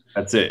it.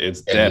 That's it.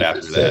 It's dead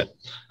after that.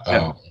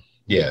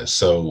 Yeah.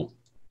 So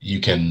you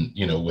can,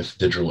 with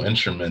digital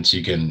instruments,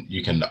 you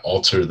can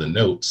alter the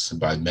notes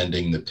by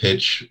bending the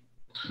pitch.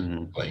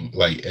 And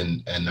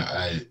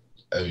I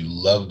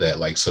love that.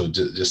 Like, so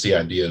just the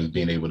idea of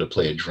being able to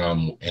play a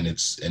drum and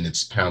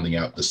it's pounding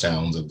out the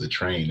sounds of the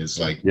train is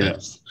like,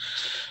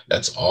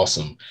 that's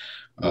awesome.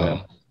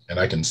 And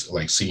I can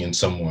seeing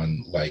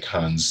someone like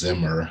Hans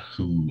Zimmer,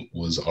 who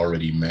was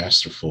already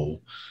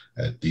masterful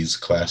at these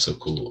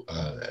classical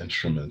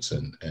instruments,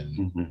 and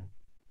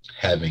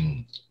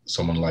having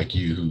someone like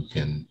you who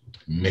can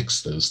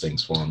mix those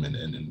things for them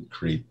and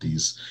create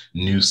these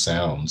new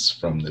sounds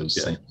from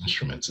those same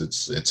instruments.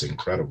 It's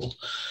incredible.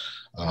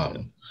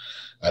 And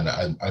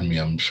I mean,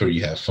 I'm sure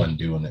you have fun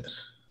doing it.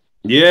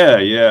 Yeah.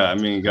 I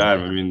mean,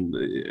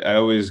 I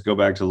always go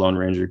back to Lone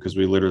Ranger because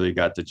we literally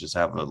got to just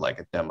have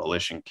a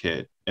demolition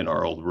kit in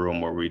our old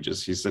room where he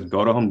said,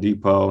 go to Home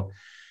Depot,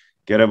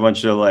 get a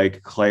bunch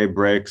of clay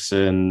bricks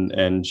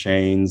and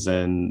chains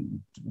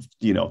and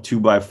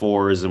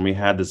 2x4s, and we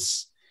had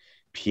this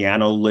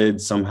piano lid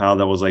somehow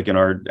that was in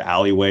our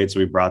alleyway, so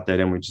we brought that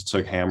in. We just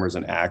took hammers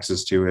and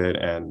axes to it,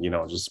 and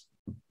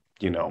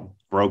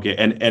broke it.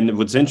 And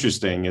what's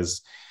interesting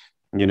is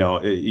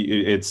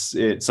it's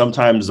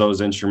sometimes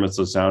those instruments,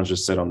 those sounds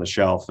just sit on the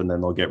shelf, and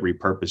then they'll get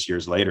repurposed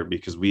years later,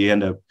 because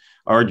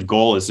our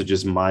goal is to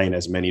just mine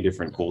as many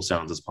different cool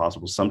sounds as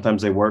possible.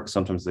 Sometimes they work,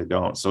 sometimes they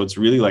don't. So it's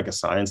really like a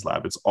science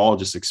lab. It's all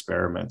just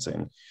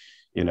experimenting,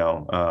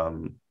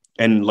 and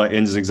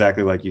it's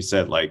exactly like you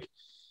said,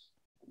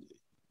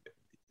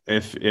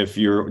 if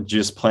you're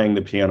just playing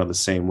the piano the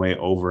same way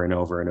over and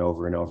over and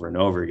over and over and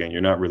over again,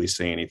 you're not really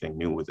saying anything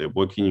new with it.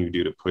 What can you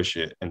do to push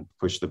it and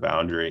push the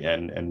boundary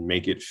and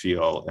make it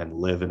feel and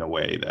live in a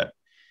way that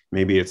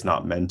maybe it's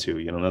not meant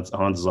to? That's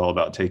Hans is all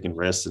about taking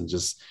risks and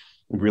just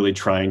really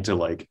trying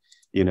to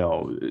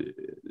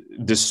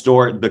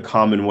distort the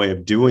common way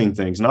of doing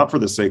things, not for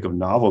the sake of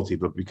novelty,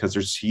 but because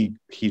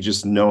he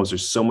just knows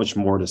there's so much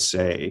more to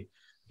say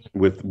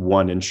with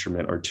one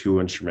instrument or two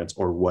instruments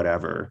or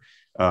whatever.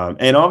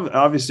 And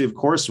obviously, of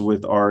course,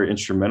 with our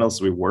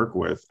instrumentals we work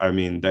with, I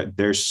mean, that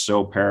they're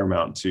so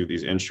paramount to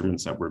these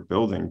instruments that we're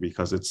building,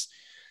 because it's,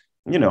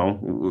 you know,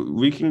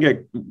 we can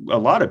get a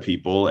lot of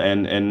people,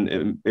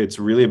 and it's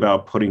really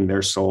about putting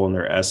their soul and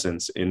their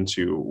essence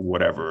into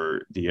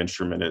whatever the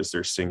instrument is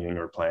they're singing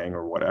or playing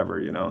or whatever,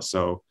 you know.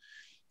 So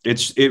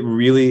it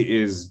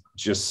really is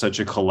just such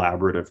a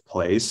collaborative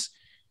place.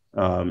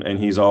 And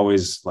he's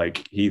always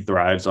like, he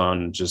thrives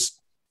on just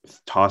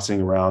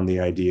tossing around the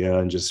idea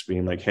and just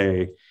being like,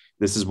 hey,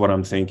 this is what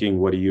I'm thinking,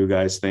 what do you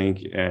guys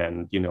think?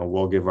 And, you know,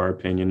 we'll give our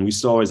opinion. We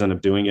still always end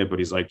up doing it, but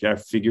he's like, yeah,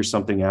 figure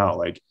something out,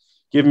 like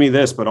give me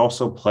this, but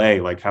also play,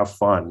 like have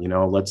fun, you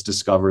know, let's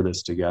discover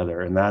this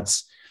together. And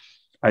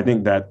I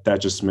think that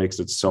just makes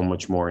it so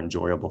much more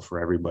enjoyable for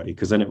everybody,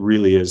 because then it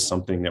really is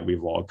something that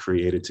we've all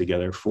created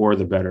together for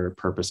the better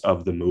purpose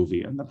of the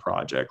movie and the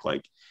project.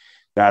 Like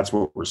that's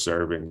what we're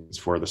serving, is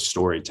for the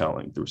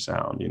storytelling through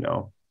sound, you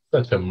know.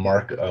 Such a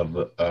mark of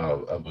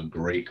a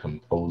great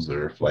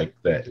composer, like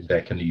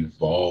that can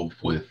evolve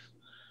with.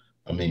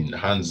 I mean,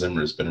 Hans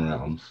Zimmer has been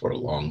around for a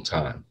long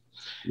time,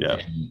 yeah,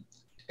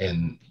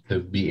 and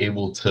to be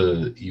able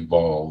to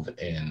evolve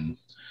and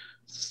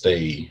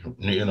stay,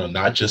 you know,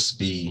 not just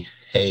be,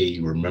 hey,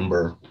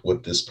 remember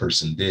what this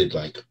person did,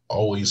 like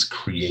always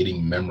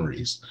creating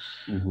memories,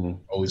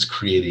 always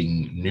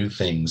creating new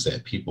things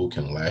that people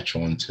can latch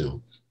on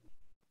to.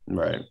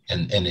 Right.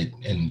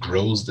 And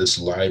grows this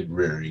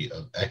library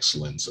of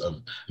excellence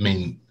of, I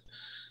mean,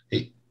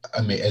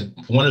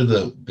 one of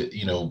the,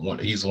 you know,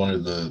 he's one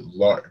of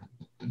the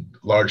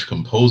large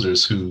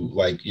composers who,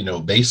 like, you know,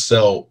 they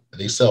sell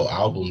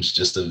albums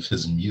just of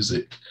his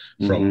music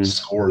from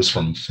scores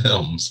from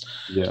films.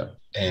 Yeah.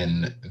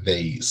 And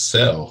they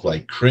sell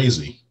like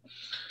crazy.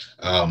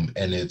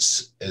 And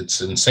it's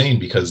insane,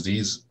 because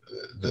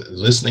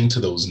listening to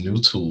those new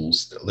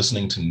tools,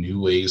 listening to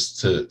new ways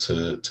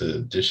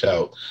to dish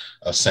out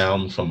a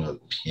sound from a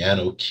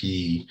piano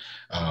key,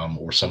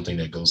 or something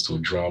that goes to a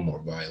drum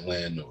or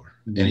violin or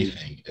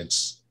anything.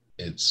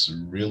 It's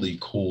really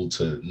cool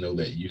to know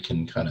that you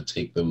can kind of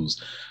take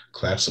those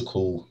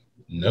classical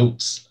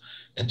notes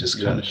and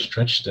just kind of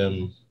stretch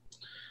them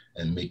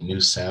and make new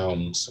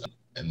sounds.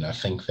 And I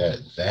think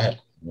that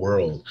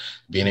world,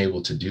 being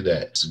able to do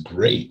that is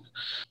great.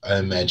 I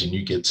imagine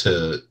you get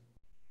to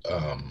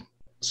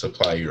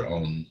apply your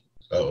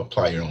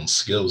own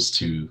skills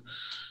to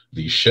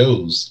these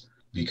shows,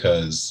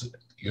 because,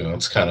 you know,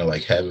 it's kind of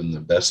like having the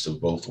best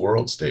of both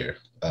worlds there,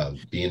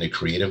 being a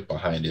creative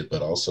behind it,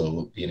 but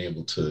also being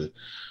able to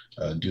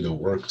do the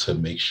work to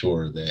make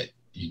sure that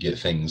you get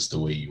things the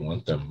way you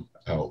want them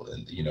out,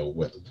 and, you know,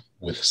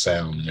 with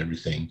sound and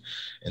everything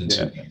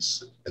into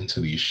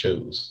these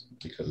shows.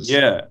 Because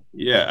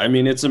I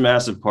mean, it's a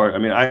massive part. I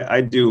mean,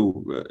 I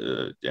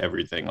do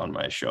everything on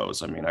my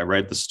shows. I mean, I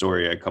write the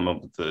story, I come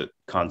up with the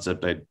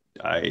concept,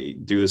 I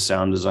do the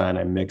sound design,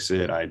 I mix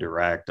it, I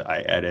direct,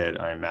 I edit,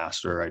 I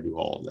master, I do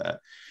all of that.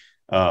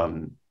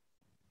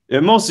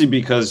 And mostly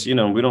because, you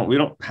know, we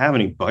don't have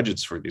any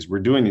budgets for these. We're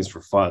doing these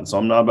for fun. So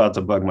I'm not about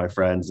to bug my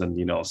friends and,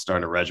 you know,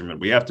 start a regimen.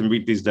 We have to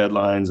meet these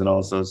deadlines and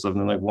all this stuff.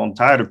 And they're like, well, I'm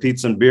tired of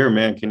pizza and beer,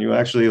 man. Can you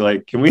actually,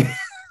 like, can we?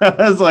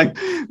 I was like,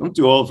 I'm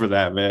too old for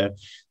that, man.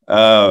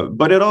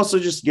 But it also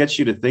just gets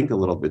you to think a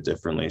little bit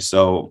differently.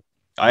 So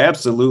I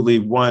absolutely,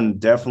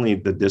 definitely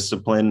the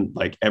discipline,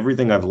 like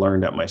everything I've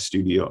learned at my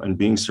studio and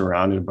being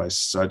surrounded by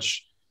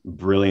such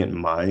brilliant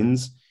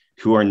minds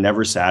who are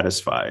never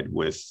satisfied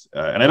with,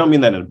 and I don't mean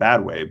that in a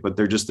bad way, but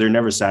they're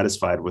never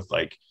satisfied with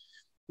like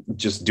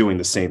just doing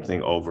the same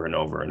thing over and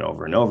over and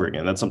over and over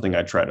again. That's something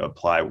I try to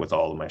apply with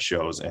all of my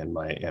shows and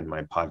my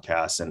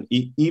podcasts, and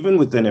even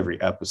within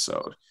every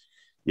episode.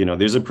 You know,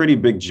 there's a pretty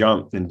big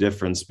jump in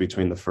difference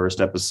between the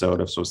first episode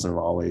of Swiss and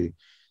Lolly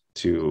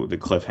to the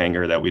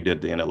cliffhanger that we did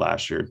at the end of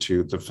last year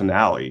to the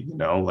finale. You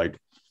know, like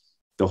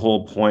the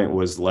whole point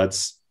was,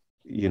 let's,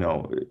 you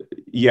know,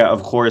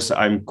 of course,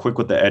 I'm quick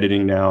with the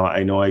editing now.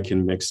 I know I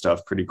can mix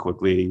stuff pretty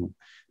quickly.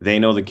 They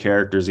know the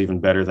characters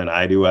even better than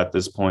I do at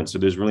this point. So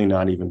there's really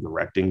not even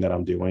directing that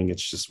I'm doing.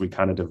 It's just, we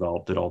kind of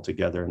developed it all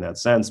together in that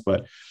sense.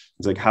 But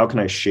it's like, how can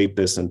I shape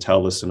this and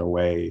tell this in a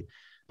way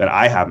that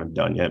I haven't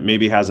done yet,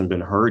 maybe hasn't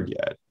been heard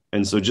yet?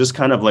 And so just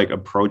kind of like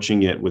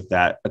approaching it with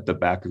that at the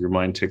back of your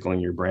mind, tickling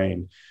your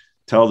brain,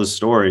 tell the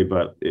story.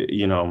 But,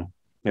 you know,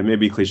 it may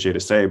be cliche to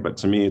say, but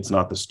to me, it's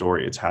not the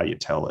story, it's how you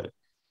tell it,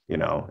 you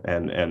know,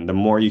 and the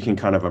more you can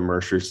kind of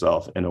immerse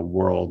yourself in a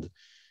world,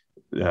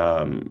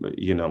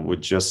 you know,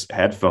 with just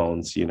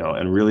headphones, you know,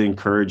 and really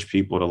encourage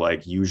people to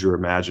like use your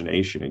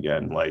imagination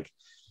again. Like,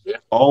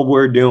 all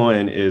we're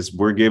doing is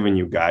we're giving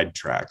you guide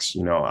tracks.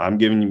 You know,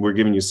 we're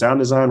giving you sound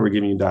design, we're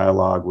giving you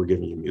dialogue, we're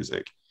giving you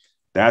music.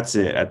 That's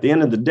it. At the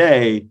end of the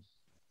day,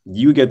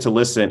 you get to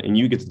listen and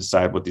you get to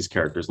decide what these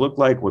characters look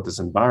like, what this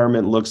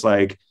environment looks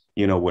like,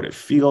 you know, what it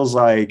feels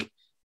like.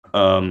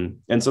 And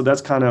so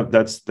that's kind of,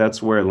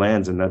 that's where it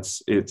lands. And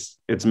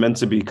it's meant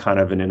to be kind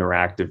of an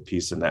interactive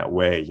piece in that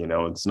way. You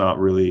know, it's not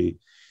really,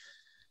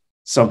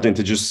 something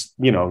to just,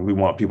 you know, we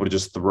want people to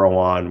just throw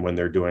on when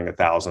they're doing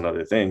 1,000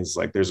 other things.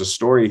 Like there's a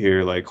story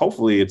here, like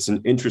hopefully it's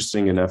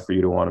interesting enough for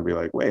you to want to be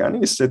like, wait, I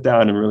need to sit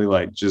down and really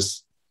like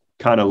just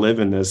kind of live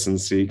in this and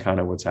see kind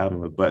of what's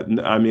happening. But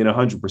I mean,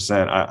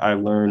 100%, I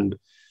learned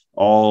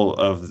all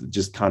of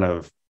just kind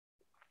of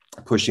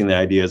pushing the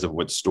ideas of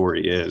what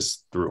story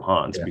is through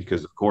Hans,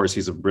 because of course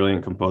he's a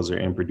brilliant composer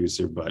and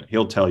producer, but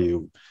he'll tell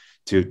you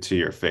to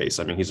your face.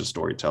 I mean, he's a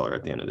storyteller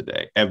at the end of the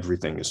day.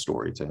 Everything is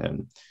story to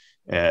him.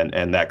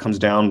 And that comes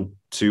down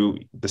to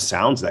the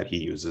sounds that he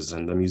uses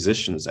and the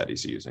musicians that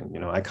he's using. You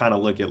know, I kind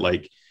of look at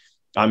like,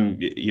 I'm,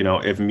 you know,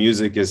 if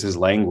music is his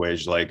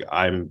language, like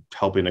I'm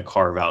helping to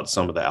carve out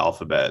some of the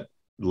alphabet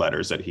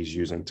letters that he's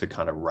using to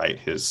kind of write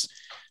his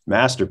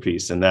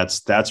masterpiece. And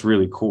that's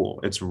really cool.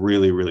 It's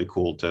really, really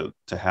cool to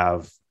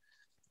have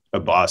a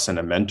boss and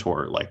a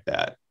mentor like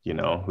that, you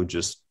know, who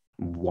just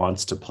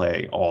wants to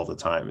play all the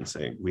time and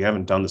say, we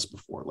haven't done this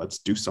before, let's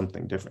do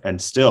something different.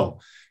 And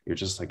still you're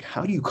just like,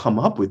 how do you come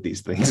up with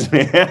these things,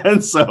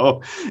 man?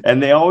 So,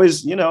 and they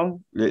always, you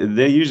know,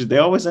 they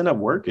always end up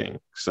working.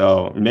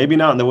 So maybe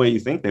not in the way you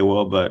think they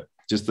will, but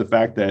just the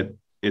fact that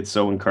it's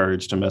so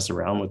encouraged to mess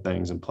around with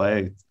things and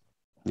play,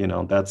 you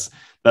know, that's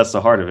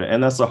the heart of it.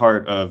 And that's the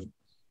heart of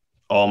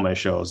all my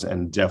shows,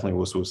 and definitely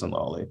with Swiss and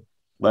Lali.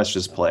 Let's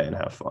just play and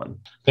have fun.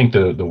 I think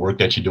the work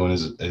that you're doing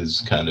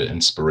is kind of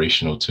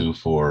inspirational too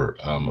for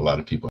a lot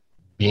of people.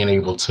 Being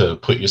able to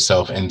put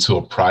yourself into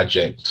a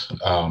project,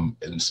 and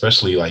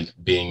especially like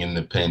being in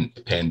the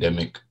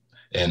pandemic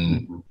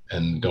and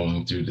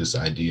going through this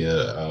idea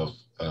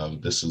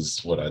of this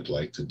is what I'd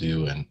like to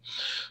do. And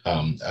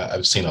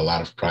I've seen a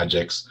lot of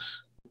projects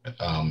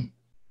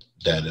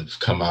that have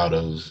come out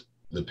of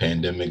the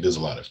pandemic. There's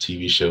a lot of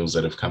TV shows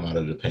that have come out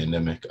of the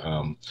pandemic,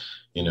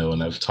 you know,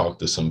 and I've talked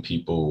to some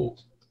people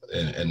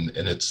and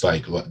it's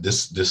like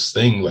this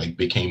thing like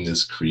became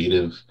this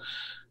creative,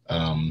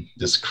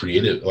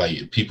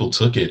 like people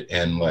took it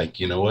and like,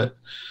 you know what,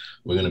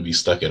 we're going to be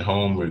stuck at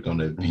home. We're going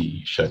to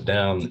be shut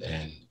down,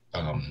 and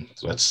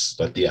let's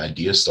let the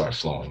ideas start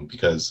flowing,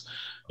 because,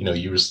 you know,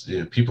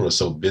 people are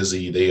so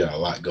busy. They got a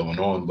lot going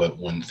on, but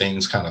when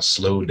things kind of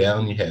slowed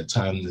down, you had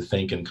time to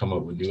think and come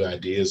up with new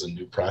ideas and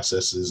new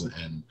processes.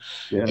 And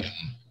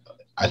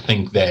I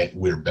think that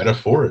we're better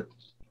for it.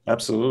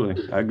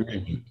 Absolutely. I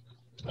agree.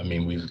 I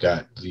mean, we've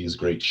got these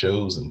great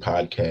shows and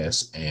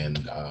podcasts,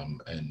 and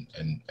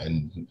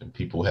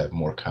people have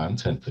more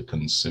content to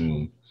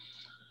consume.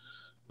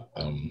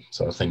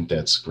 So I think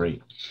that's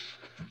great.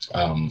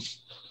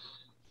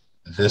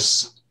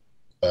 This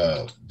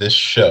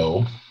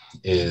show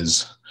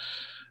is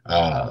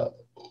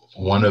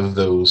one of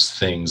those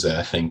things that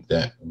I think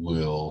that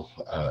will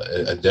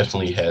it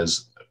definitely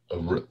has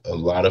a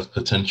lot of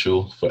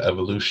potential for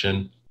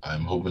evolution.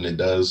 I'm hoping it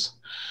does.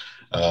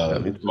 All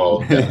down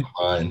the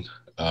line.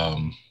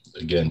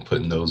 Again,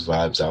 putting those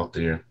vibes out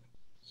there.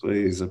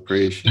 Please,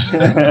 appreciate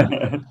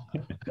it.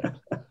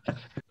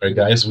 All right,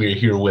 guys, we're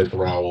here with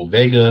Raul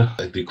Vega,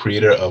 the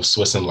creator of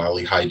Swiss and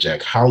Lali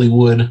Hijack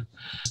Hollywood.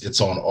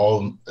 It's on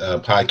all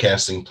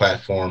podcasting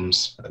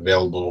platforms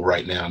available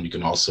right now. You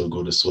can also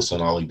go to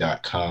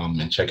swissandlali.com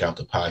and check out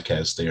the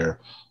podcast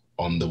there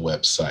on the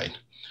website.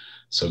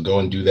 So go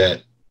and do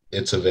that.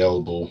 It's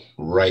available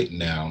right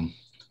now.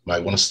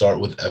 Might want to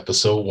start with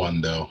episode 1,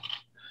 though,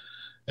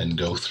 and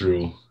go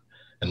through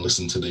and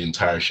listen to the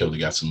entire show. They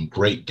got some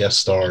great guest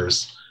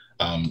stars.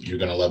 You're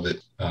going to love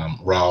it.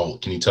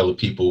 Raul, can you tell the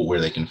people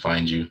where they can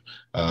find you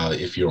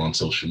if you're on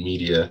social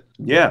media?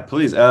 Yeah,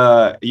 please.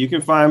 You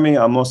can find me.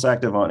 I'm most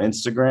active on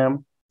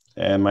Instagram,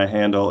 and my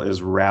handle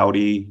is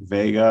Rowdy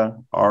Vega,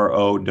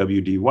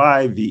 ROWDY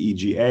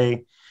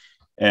VEGA,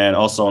 and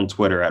also on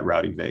Twitter at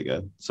Rowdy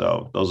Vega.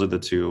 So those are the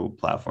 2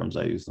 platforms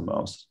I use the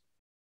most.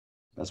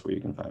 That's where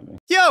you can find me.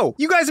 Yo,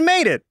 you guys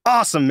made it.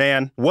 Awesome,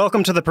 man.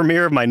 Welcome to the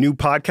premiere of my new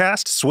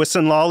podcast, Swiss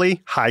and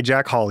Lali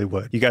Hijack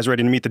Hollywood. You guys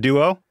ready to meet the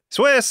duo?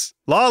 Swiss,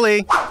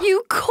 Lali.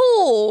 You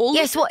cool?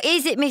 Yes, what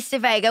is it, Mr.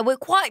 Vega? We're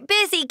quite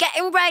busy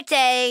getting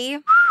ready.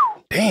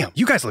 Damn,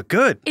 you guys look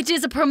good. It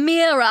is a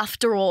premiere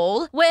after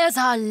all. Where's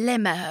our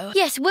limo?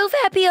 Yes, will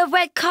there be a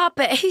red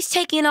carpet? Who's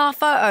taking our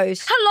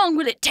photos? How long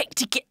will it take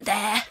to get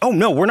there? Oh,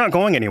 no, we're not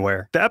going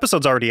anywhere. The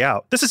episode's already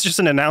out. This is just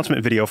an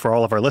announcement video for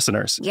all of our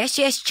listeners.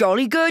 Yes,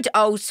 jolly good.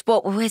 Old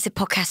spot. Where's the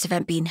podcast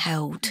event being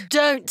held?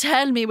 Don't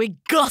tell me we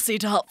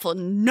gossiped up for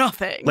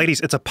nothing. Ladies,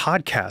 it's a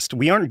podcast.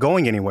 We aren't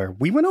going anywhere.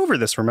 We went over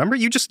this, remember?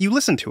 You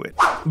listened to it.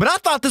 But I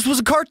thought this was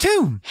a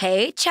cartoon.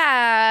 Hey,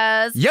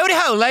 Chaz.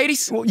 Yodi-ho,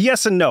 ladies. Well,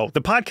 yes and no.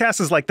 The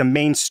podcast is like the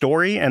main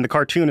story, and the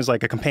cartoon is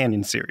like a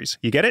companion series.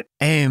 You get it?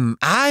 Am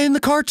I in the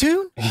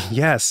cartoon?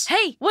 Yes.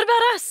 Hey, what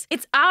about us?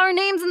 It's our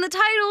names in the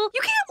title. You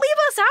can't leave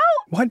us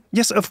out. What?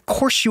 Yes, of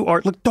course you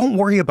are. Look, don't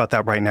worry about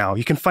that right now.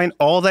 You can find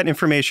all that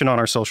information on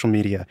our social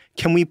media.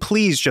 Can we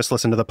please just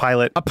listen to the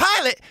pilot? A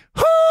pilot?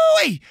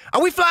 Hooey!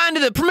 Are we flying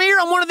to the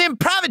premiere on one of them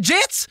private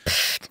jets?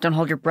 Don't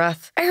hold your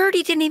breath. I heard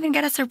he didn't even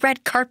get us a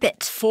red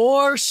carpet.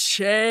 For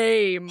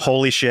shame.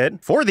 Holy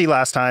shit. For the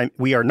last time,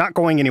 we are not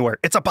going anywhere.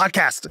 It's a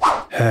podcast.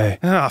 Hey.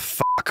 Ah,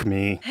 fuck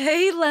me.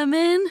 Hey,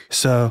 Lemon.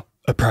 So,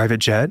 a private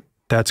jet?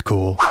 That's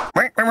cool.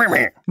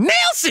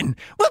 Nelson!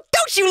 Well,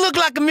 don't you look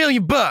like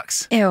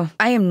 $1,000,000? Ew,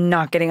 I am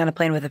not getting on a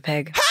plane with a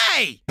pig.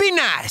 Hey, be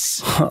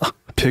nice.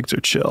 Pigs are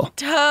chill.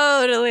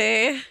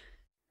 Totally.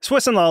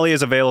 Swiss and Lali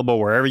is available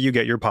wherever you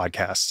get your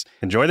podcasts.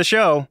 Enjoy the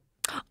show.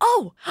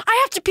 Oh,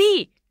 I have to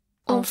pee.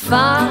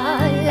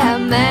 Enfin la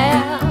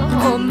mer,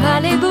 au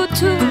Malibu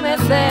tout me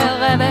fait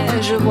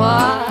rêver. Je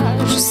vois,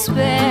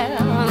 j'espère,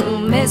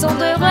 une maison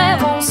de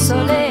rêve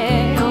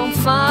ensoleillée.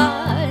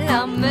 Enfin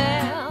la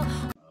mer.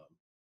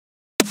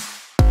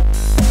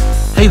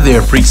 Hey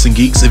there, freaks and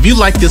geeks. If you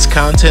like this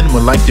content and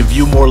would like to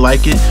view more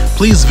like it,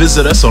 please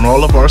visit us on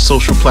all of our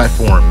social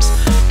platforms,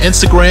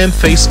 Instagram,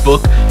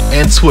 Facebook,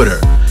 and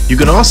Twitter. You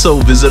can also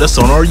visit us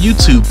on our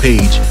YouTube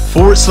page,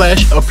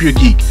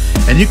 /UpYourGeek.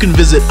 And you can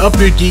visit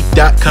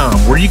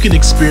upyourgeek.com, where you can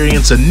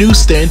experience a new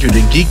standard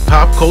in geek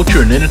pop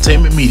culture and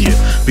entertainment media.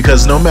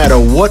 Because no matter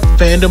what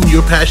fandom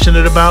you're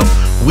passionate about,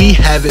 we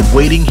have it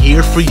waiting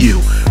here for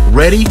you.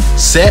 Ready,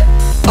 set,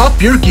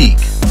 up your geek.